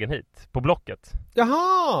på vägen hit, på Blocket.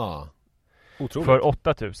 Jaha! Otroligt. För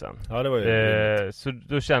 8 000. Ja, det var ju så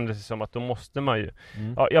då kändes det som att då måste man ju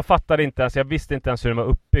jag fattade inte ens, jag visste inte ens hur den var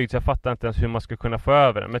uppbyggd, så jag fattade inte ens hur man skulle kunna få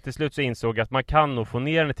över den. Men till slut så insåg jag att man kan nog få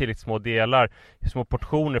ner den i tillräckligt små delar, små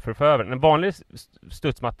portioner för att få över den. En vanlig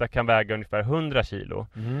studsmatta kan väga ungefär 100 kilo.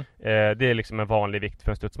 Det är liksom en vanlig vikt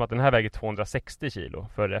för en studsmatta. Den här väger 260 kilo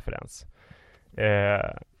för referens.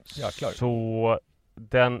 Så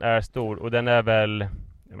den är stor, och den är väl,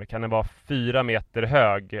 kan den vara 4 meter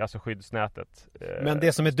hög, alltså skyddsnätet. Men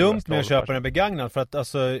det som är dumt med att köpa den begagnad, för att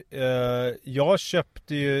alltså, jag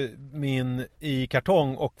köpte ju min i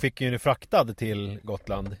kartong och fick ju fraktad till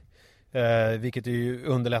Gotland. Vilket ju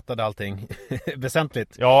underlättade allting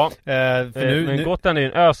väsentligt. Ja, men Gotland är ju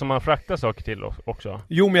en ö som man fraktar saker till också.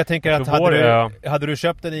 Jo, men jag tänker att hade du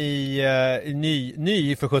köpt den i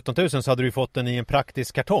ny för 17 000 så hade du fått den i en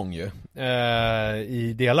praktisk kartong ju.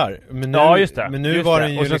 I delar. Men nu, ja, just det. Men nu var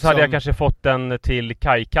den ju och så liksom... hade jag kanske fått den till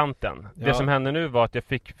kajkanten. Det som hände nu var att jag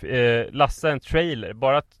fick lassa en trailer.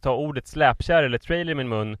 Bara att ta ordet släpkärra eller trailer i min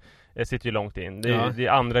mun sitter ju långt in. Det är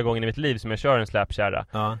andra gången i mitt liv som jag kör en släpkärra.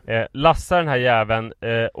 Lassa den här jäveln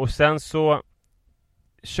och sen så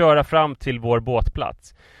köra fram till vår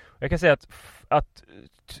båtplats. Jag kan säga att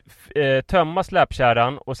tömma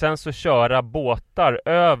släpkärran och sen så köra båtar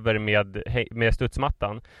över med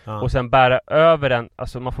studsmattan och sen bära över den,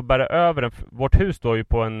 alltså man får bära över den. Vårt hus står ju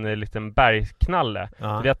på en liten bergknalle.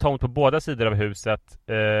 Så vi har tomt på båda sidor av huset,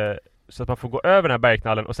 så att man får gå över den här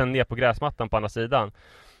bergknallen och sen ner på gräsmattan på andra sidan.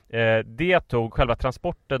 Det tog, själva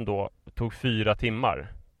transporten då tog 4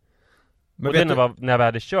 timmar. Men och det var när vi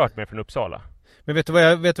hade kört med från Uppsala. Men vet du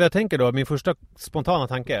vad jag tänker då? Min första spontana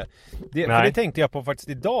tanke. För det tänkte jag på faktiskt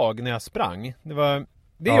idag när jag sprang.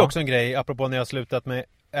 Det är ju också en grej, apropå när jag slutat med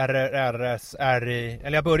RSRI,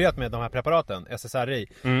 eller jag börjat med de här preparaten, SSRI.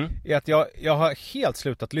 Är att jag har helt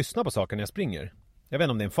slutat lyssna på saker när jag springer. Jag vet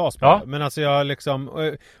inte om det är en fas på det, men alltså jag har liksom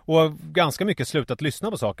och ganska mycket slutat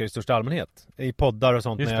lyssna på saker i största allmänhet. I poddar och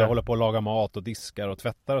sånt, när jag håller på att laga mat och diskar och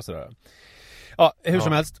tvättar och sådär. Ja, hur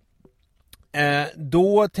som helst.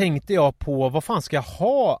 Då tänkte jag på, vad fan ska jag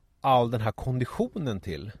ha all den här konditionen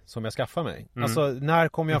till som jag skaffar mig? Alltså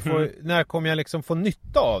när kommer jag liksom få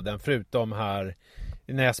nytta av den, förutom här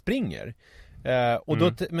när jag springer? Och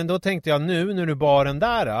men då tänkte jag nu när du bar den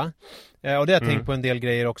där, och det har jag tänkt på en del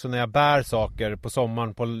grejer också när jag bär saker på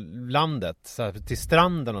sommaren på landet, så här, till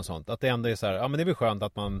stranden och sånt, att det ändå är så här, ja men det är väl skönt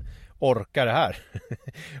att man orkar det här.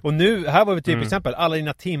 Och nu, här var vi typ exempel, alla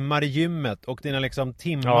dina timmar i gymmet och dina liksom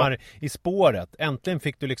timmar i spåret. Äntligen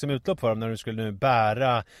fick du liksom utlopp för dem när du skulle nu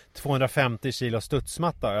bära 250 kilo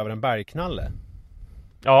studsmatta över en bergknalle.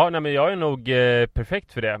 Ja, nej men jag är nog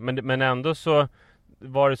perfekt för det, men ändå så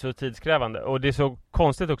var det så tidskrävande. Och det är så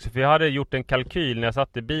konstigt också, för jag hade gjort en kalkyl när jag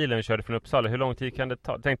satt i bilen och körde från Uppsala. Hur lång tid kan det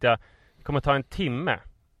ta? Tänkte jag, det kommer ta en timme.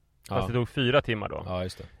 Fast det tog 4 timmar då. Ja,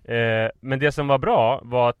 just det. Men det som var bra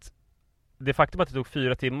var att det faktum att det tog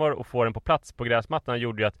 4 timmar att få den på plats på gräsmattan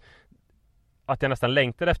gjorde ju att jag nästan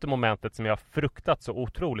längtade efter momentet som jag fruktat så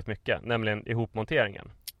otroligt mycket, nämligen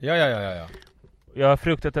ihopmonteringen. Ja. Jag har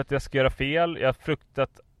fruktat att jag ska göra fel. Jag har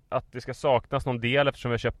fruktat att det ska saknas någon del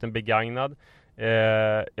eftersom jag köpt en begagnad.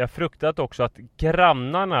 Jag har fruktat också att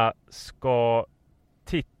grannarna ska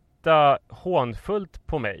titta hånfullt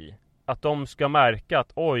på mig. Att de ska märka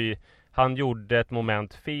att oj, han gjorde ett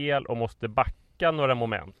moment fel och måste backa några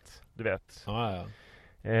moment. Du vet. Ja.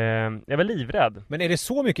 Jag var livrädd. Men är det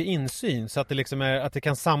så mycket insyn så att det liksom är att det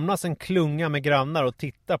kan samlas en klunga med grannar och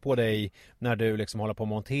titta på dig när du liksom håller på och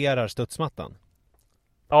monterar studsmattan?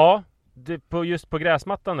 Ja, just på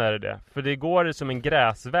gräsmattan är det. För det går som en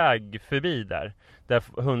gräsväg förbi där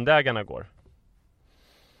hundägarna går.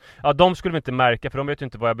 Ja, de skulle vi inte märka för de vet ju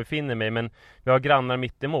inte var jag befinner mig. Men vi har grannar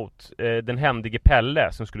mitt emot. Den händige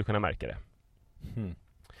Pelle som skulle kunna märka det.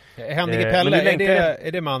 Händige Pelle,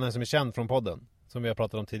 är det mannen som är känd från podden? Som vi har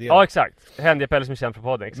pratat om tidigare. Ja, exakt. Händige Pelle som är känd från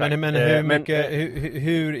podden, exakt. Men hur mycket,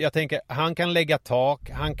 hur jag tänker, han kan lägga tak,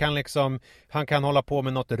 han kan hålla på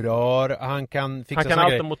med något rör, han kan fixa. Han kan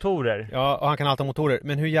allt om motorer. Ja, och han kan allt om motorer.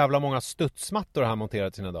 Men hur jävla många studsmattor har han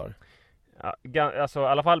monterat sina dagar? Ja, alltså i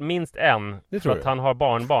alla fall minst en. Det tror för att han har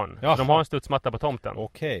barnbarn. Ja. De har en studsmatta på tomten.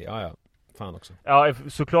 Okej, ja. Fan också. Ja,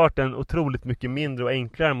 såklart en otroligt mycket mindre och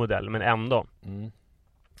enklare modell, men ändå.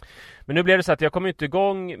 Men nu blev det så att jag kom inte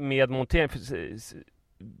igång med montering.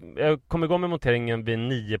 Jag kom igång med monteringen vid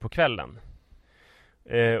 9 på kvällen.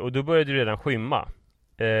 Och då började det redan skymma.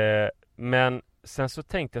 Men sen så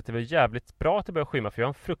tänkte jag att det var jävligt bra att det började skymma, för jag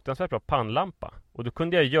har en fruktansvärt bra pannlampa. Och då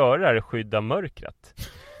kunde jag göra det här i skydd av mörkret.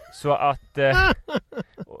 Så att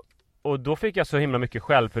och då fick jag så himla mycket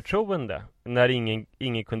självförtroende när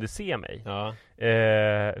ingen kunde se mig. Ja.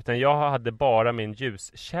 Utan jag hade bara min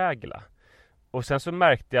ljuskägla. Och sen så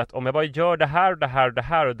märkte jag att om jag bara gör det här och det här och det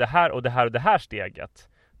här och det här och det här och det här steget,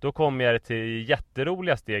 då kommer jag till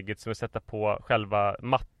jätteroliga steget som är att sätta på själva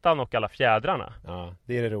mattan och alla fjädrarna. Ja,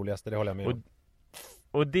 det är det roligaste, det håller jag med om.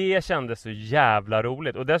 Och det kändes så jävla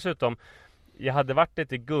roligt. Och dessutom, jag hade varit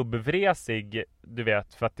lite gubbvresig, du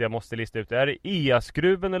vet, för att jag måste lista ut, är det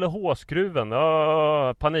E-skruven eller H-skruven?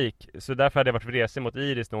 Panik. Så därför hade jag varit vresig mot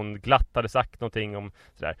Iris, någon glatt hade sagt någonting om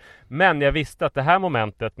sådär. Men jag visste att det här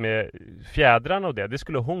momentet med fjädrarna och det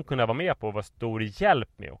skulle hon kunna vara med på och vara stor hjälp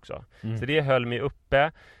med också. Så det höll mig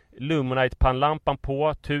uppe. Lumonite pannlampan på,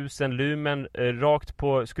 1000 lumen rakt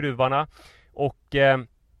på skruvarna. Och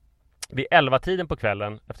vid 11-tiden på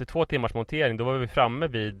kvällen, efter 2 timmars montering, då var vi framme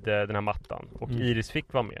vid den här mattan. Och Iris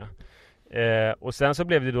fick vara med. Och sen så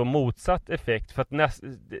blev det då motsatt effekt. För att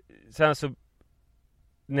sen så,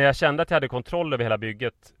 när jag kände att jag hade kontroll över hela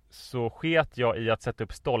bygget, så sket jag i att sätta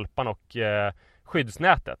upp stolpan och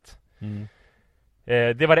skyddsnätet.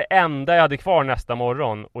 Det var det enda jag hade kvar nästa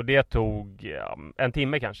morgon. Och det tog en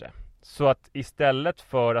timme kanske. Så att istället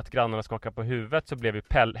för att grannarna skakade på huvudet, så blev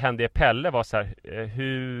hände Pelle var så här,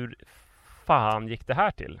 hur fan gick det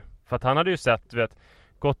här till? För att han hade ju sett,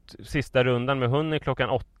 gått sista rundan med hunden klockan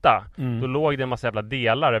 8. Då låg det en massa jävla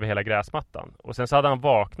delar över hela gräsmattan. Och sen så hade han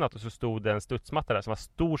vaknat och så stod det en studsmatta där som var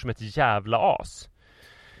stor som ett jävla as.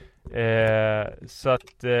 Så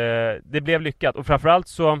att det blev lyckat. Och framförallt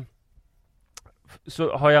så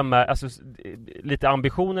har jag med, alltså, lite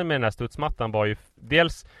ambitioner med den här studsmattan var ju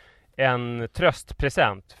dels en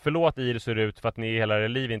tröstpresent. Förlåt Iris och Rut för att ni i hela er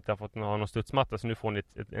liv inte har fått ha någon studsmatta, så nu får ni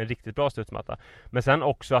en riktigt bra studsmatta. Men sen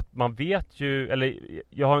också att man vet ju, eller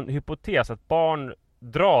jag har en hypotes att barn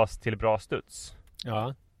dras till bra studs.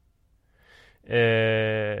 Ja.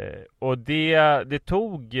 Och det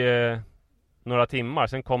tog några timmar,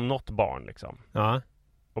 sen kom något barn liksom. Ja.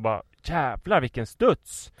 Och bara, jävlar vilken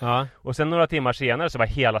studs! Ja. Och sen några timmar senare så var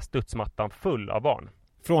hela studsmattan full av barn.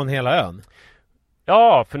 Från hela ön?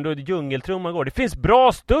 Ja, för då är det djungeltrumman går. Det finns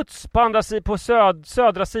bra studs på andra på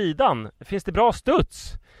södra sidan. Finns det bra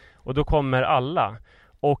studs? Och då kommer alla.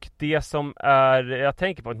 Och det som är, jag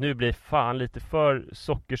tänker på att nu blir fan lite för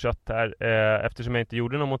sockersött här, eftersom jag inte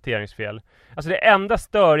gjorde någon monteringsfel. Alltså det enda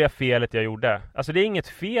störiga felet jag gjorde, alltså det är inget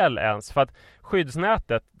fel ens, för att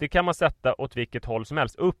skyddsnätet, det kan man sätta åt vilket håll som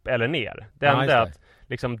helst, upp eller ner. Det enda är att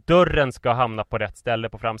liksom dörren ska hamna på rätt ställe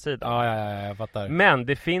på framsidan. Ja, jag fattar. Men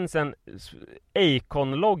det finns en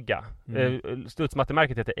Acon-logga.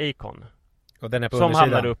 Studsmattemärket heter Acon. Och den är på som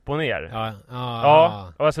hamnar upp och ner.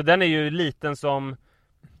 Ja, och alltså den är ju liten som,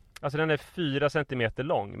 alltså den är 4 centimeter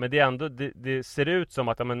lång. Men det är ändå, det ser ut som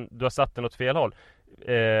att du har satt den åt fel håll.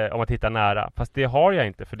 Om man tittar nära. Fast det har jag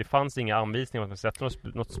inte, för det fanns inga anvisningar om att man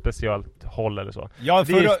sätter något speciellt håll eller så. Ja,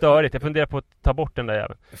 det är störigt, jag funderar på att ta bort den där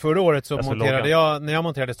jäveln. Förra året så monterade jag, när jag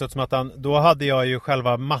monterade studsmattan, då hade jag ju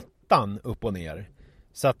själva mattan upp och ner.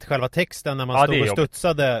 Så att själva texten när man stod och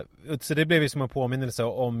studsade, så det blev ju som en påminnelse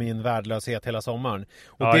om min värdelöshet hela sommaren.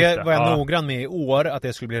 Och det var jag noggrann med i år att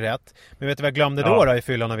det skulle bli rätt. Men vet du vad jag glömde då i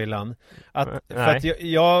fyllan och villan? För att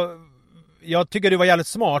jag tycker det var jävligt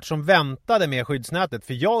smart som väntade med skyddsnätet.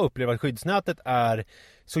 För jag upplever att skyddsnätet är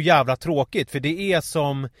så jävla tråkigt. För det är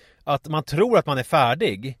som att man tror att man är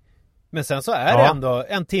färdig. Men sen så är det ändå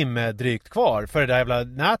en timme drygt kvar. För det där jävla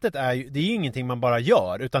nätet det är ju ingenting man bara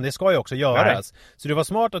gör. Utan det ska ju också göras. Nej. Så det var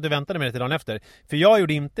smart att du väntade med det till dagen efter. För jag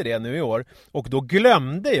gjorde inte det nu i år. Och då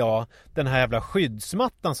glömde jag den här jävla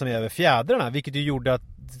skyddsmattan som är över fjädrarna. Vilket ju gjorde att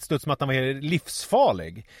studsmattan var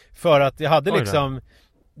livsfarlig. För att jag hade liksom...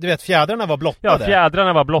 Du vet, fjädrarna var blottade. Ja,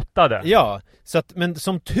 fjädrarna var blottade. Ja, så att, men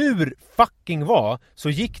som tur fucking var så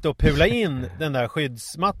gick det att pula in den där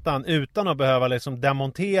skyddsmattan utan att behöva liksom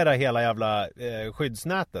demontera hela jävla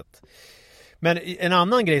skyddsnätet. Men en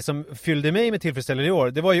annan grej som fyllde mig med tillfredsställelse i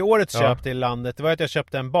år, det var ju årets köp till landet. Det var att jag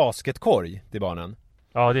köpte en basketkorg till barnen.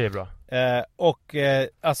 Ja, det är bra.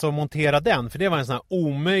 Alltså montera den, för det var en sån här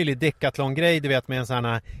omöjlig decathlon-grej, du vet, med en sån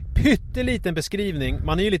här pytteliten beskrivning.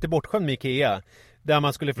 Man är ju lite bortskämd med Ikea. Där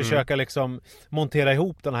man skulle försöka liksom montera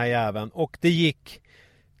ihop den här jäveln. Och det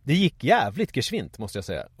gick jävligt geschwint, måste jag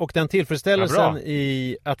säga. Och den tillfredsställelsen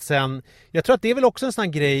i att sen... Jag tror att det är väl också en sån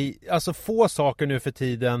här grej, alltså få saker nu för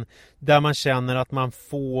tiden där man känner att man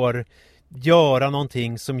får göra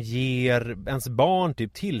någonting som ger ens barn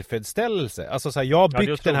typ tillfredsställelse. Alltså så här, jag har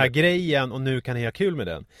byggt den här grejen och nu kan jag ha kul med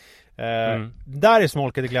den. Där är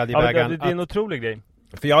smolket i glädjebägaren. Det är en otrolig grej.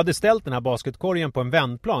 För jag hade ställt den här basketkorgen på en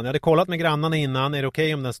vändplan. Jag hade kollat med grannarna innan. Är det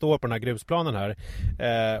okej om den står på den här grusplanen här?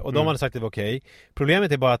 Och de hade sagt att det var okej.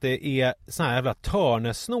 Problemet är bara att det är sån här jävla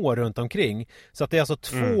törnesnår runt omkring. Så att det är alltså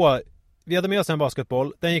två... Vi hade med oss en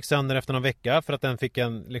basketboll. Den gick sönder efter någon vecka för att den fick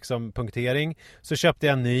en liksom punktering. Så köpte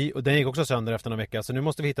jag en ny och den gick också sönder efter någon vecka. Så nu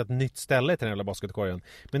måste vi hitta ett nytt ställe till den jävla basketkorgen.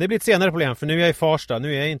 Men det blir ett senare problem, för nu är jag i Farsta.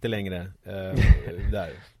 Nu är jag inte längre där.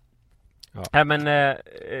 Ja. Nej, men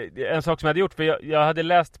en sak som jag hade gjort, för jag hade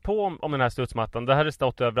läst på om den här studsmattan. Det hade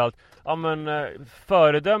stått överallt. Ja, men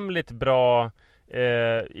föredömligt bra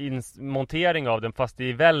montering av den, fast det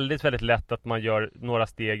är väldigt, väldigt lätt att man gör några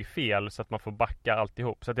steg fel så att man får backa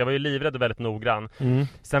alltihop. Så att jag var ju livrädd och väldigt noggrann.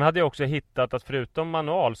 Sen hade jag också hittat att förutom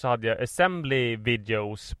manual så hade jag assembly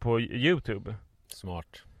videos på YouTube.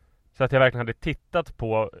 Smart. Så att jag verkligen hade tittat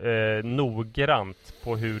på noggrant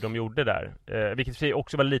på hur de gjorde där. Vilket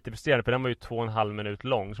också var lite frustrerande, för den var ju 2,5 minut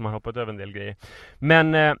lång, så man hoppat över en del grejer.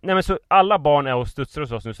 Men så alla barn är och studsar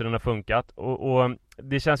hos oss nu, så den har funkat. Och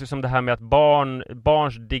det känns ju som det här med att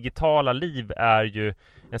barns digitala liv är ju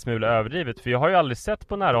en smula överdrivet. För jag har ju aldrig sett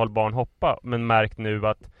på nära håll barn hoppa, men märkt nu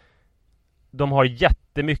att de har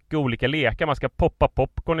jättemycket olika lekar. Man ska poppa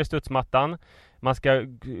popcorn i studsmattan. Man ska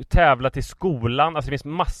tävla till skolan. Alltså det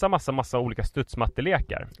finns massa olika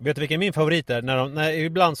studsmattelekar. Vet du vilken min favorit är? När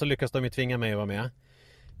ibland så lyckas de ju tvinga mig att vara med.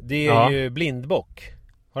 Det är ju blindbock.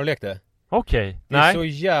 Har du lekt det? Okej. Det är så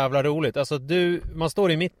jävla roligt. Alltså man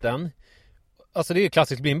står i mitten. Alltså det är ju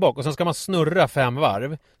klassiskt blindbock. Och sen ska man snurra 5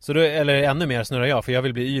 varv. Så då, eller ännu mer snurrar jag, för jag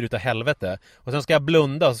vill bli yr utav helvete. Och sen ska jag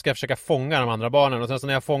blunda och så ska jag försöka fånga de andra barnen. Och sen så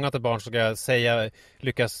när jag har fångat ett barn så ska jag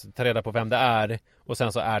lyckas ta reda på vem det är. Och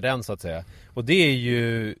sen så är den, så att säga. Och det är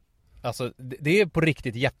ju... Alltså det är på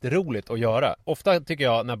riktigt jätteroligt att göra. Ofta tycker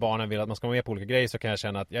jag när barnen vill att man ska vara med på olika grejer, så kan jag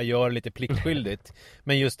känna att jag gör lite pliktskyldigt.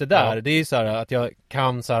 Men just det där, det är ju så här att jag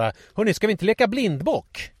kan så här: hörni, ska vi inte leka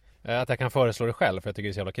blindbock? Att jag kan föreslå det själv, för jag tycker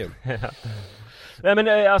det är så jävla kul. Nej,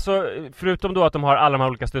 men alltså, förutom då att de har alla de här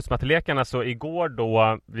olika studsmattelekarna, så igår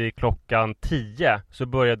då vid klockan 10 så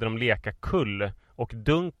började de leka kull och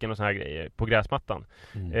dunken och såna här grejer på gräsmattan.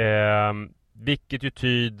 Vilket ju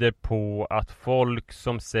tyder på att folk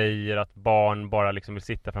som säger att barn bara liksom vill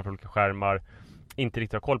sitta framför olika skärmar inte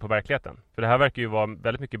riktigt har koll på verkligheten. För det här verkar ju vara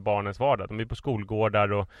väldigt mycket barnens vardag. De är på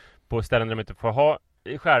skolgårdar och på ställen där de inte får ha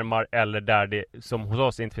skärmar, eller där det som hos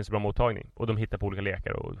oss inte finns bra mottagning. Och de hittar på olika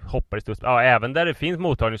lekar och hoppar i studs. Ja, även där det finns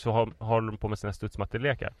mottagning så håller de på med sina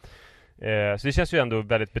studsmattelekar. Så det känns ju ändå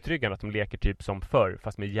väldigt betryggande att de leker typ som förr,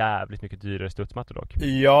 fast med jävligt mycket dyrare studsmattor dock.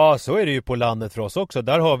 Ja, så är det ju på landet för oss också.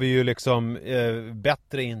 Där har vi ju liksom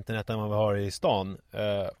bättre internet än vad vi har i stan.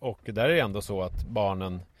 Och där är det ändå så att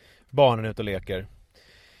barnen är ute och leker.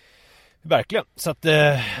 Verkligen. Så att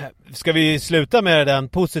ska vi sluta med den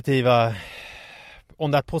positiva...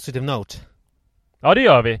 On that positive note. Ja, det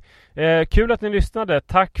gör vi. Kul att ni lyssnade.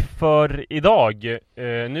 Tack för idag.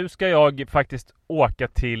 Nu ska jag faktiskt åka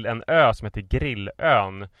till en ö som heter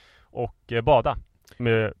Grillön och bada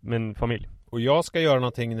med min familj. Och jag ska göra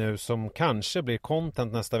någonting nu som kanske blir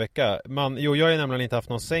content nästa vecka. Jag har nämligen inte haft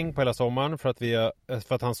någon säng på hela sommaren för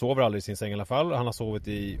att han sover aldrig i sin säng i alla fall. Han har sovit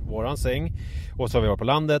i våran säng och så har vi varit på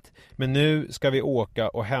landet. Men nu ska vi åka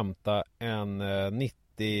och hämta en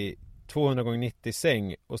 200x90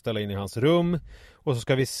 säng och ställa in i hans rum. Och så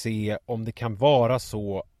ska vi se om det kan vara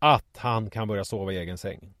så att han kan börja sova i egen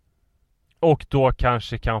säng. Och då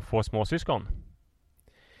kanske kan få småsyskon.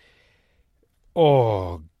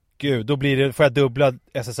 Gud, då får jag dubbla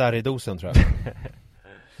SSR i dosen tror jag.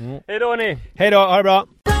 Hej då ni! Hej då, ha det bra!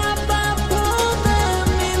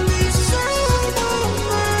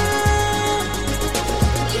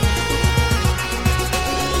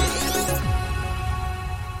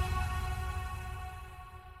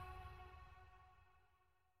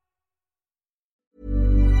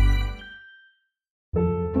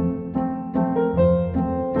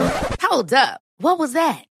 Hold up. What was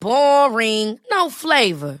that? Boring. No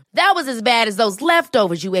flavor. That was as bad as those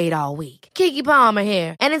leftovers you ate all week. Keke Palmer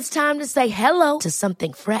here, and it's time to say hello to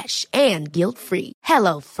something fresh and guilt-free.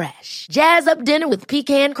 Hello Fresh. Jazz up dinner with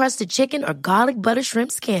pecan-crusted chicken or garlic butter shrimp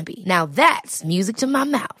scampi. Now that's music to my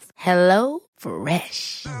mouth. Hello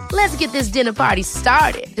Fresh. Let's get this dinner party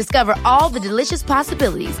started. Discover all the delicious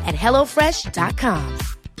possibilities at hellofresh.com.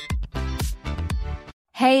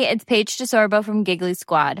 Hey, it's Paige DeSorbo from Giggly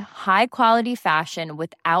Squad. High quality fashion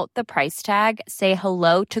without the price tag. Say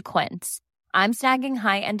hello to Quince. I'm snagging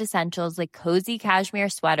high-end essentials like cozy cashmere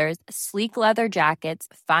sweaters, sleek leather jackets,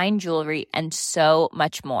 fine jewelry, and so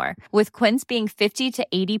much more. With Quince being 50 to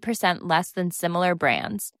 80% less than similar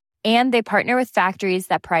brands. And they partner with factories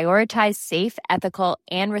that prioritize safe, ethical,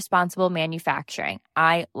 and responsible manufacturing.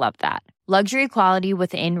 I love that. Luxury quality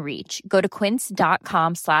within reach. Go to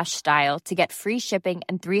quince.com/style to get free shipping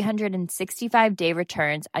and 365-day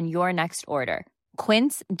returns on your next order.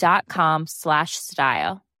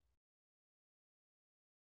 Quince.com/style.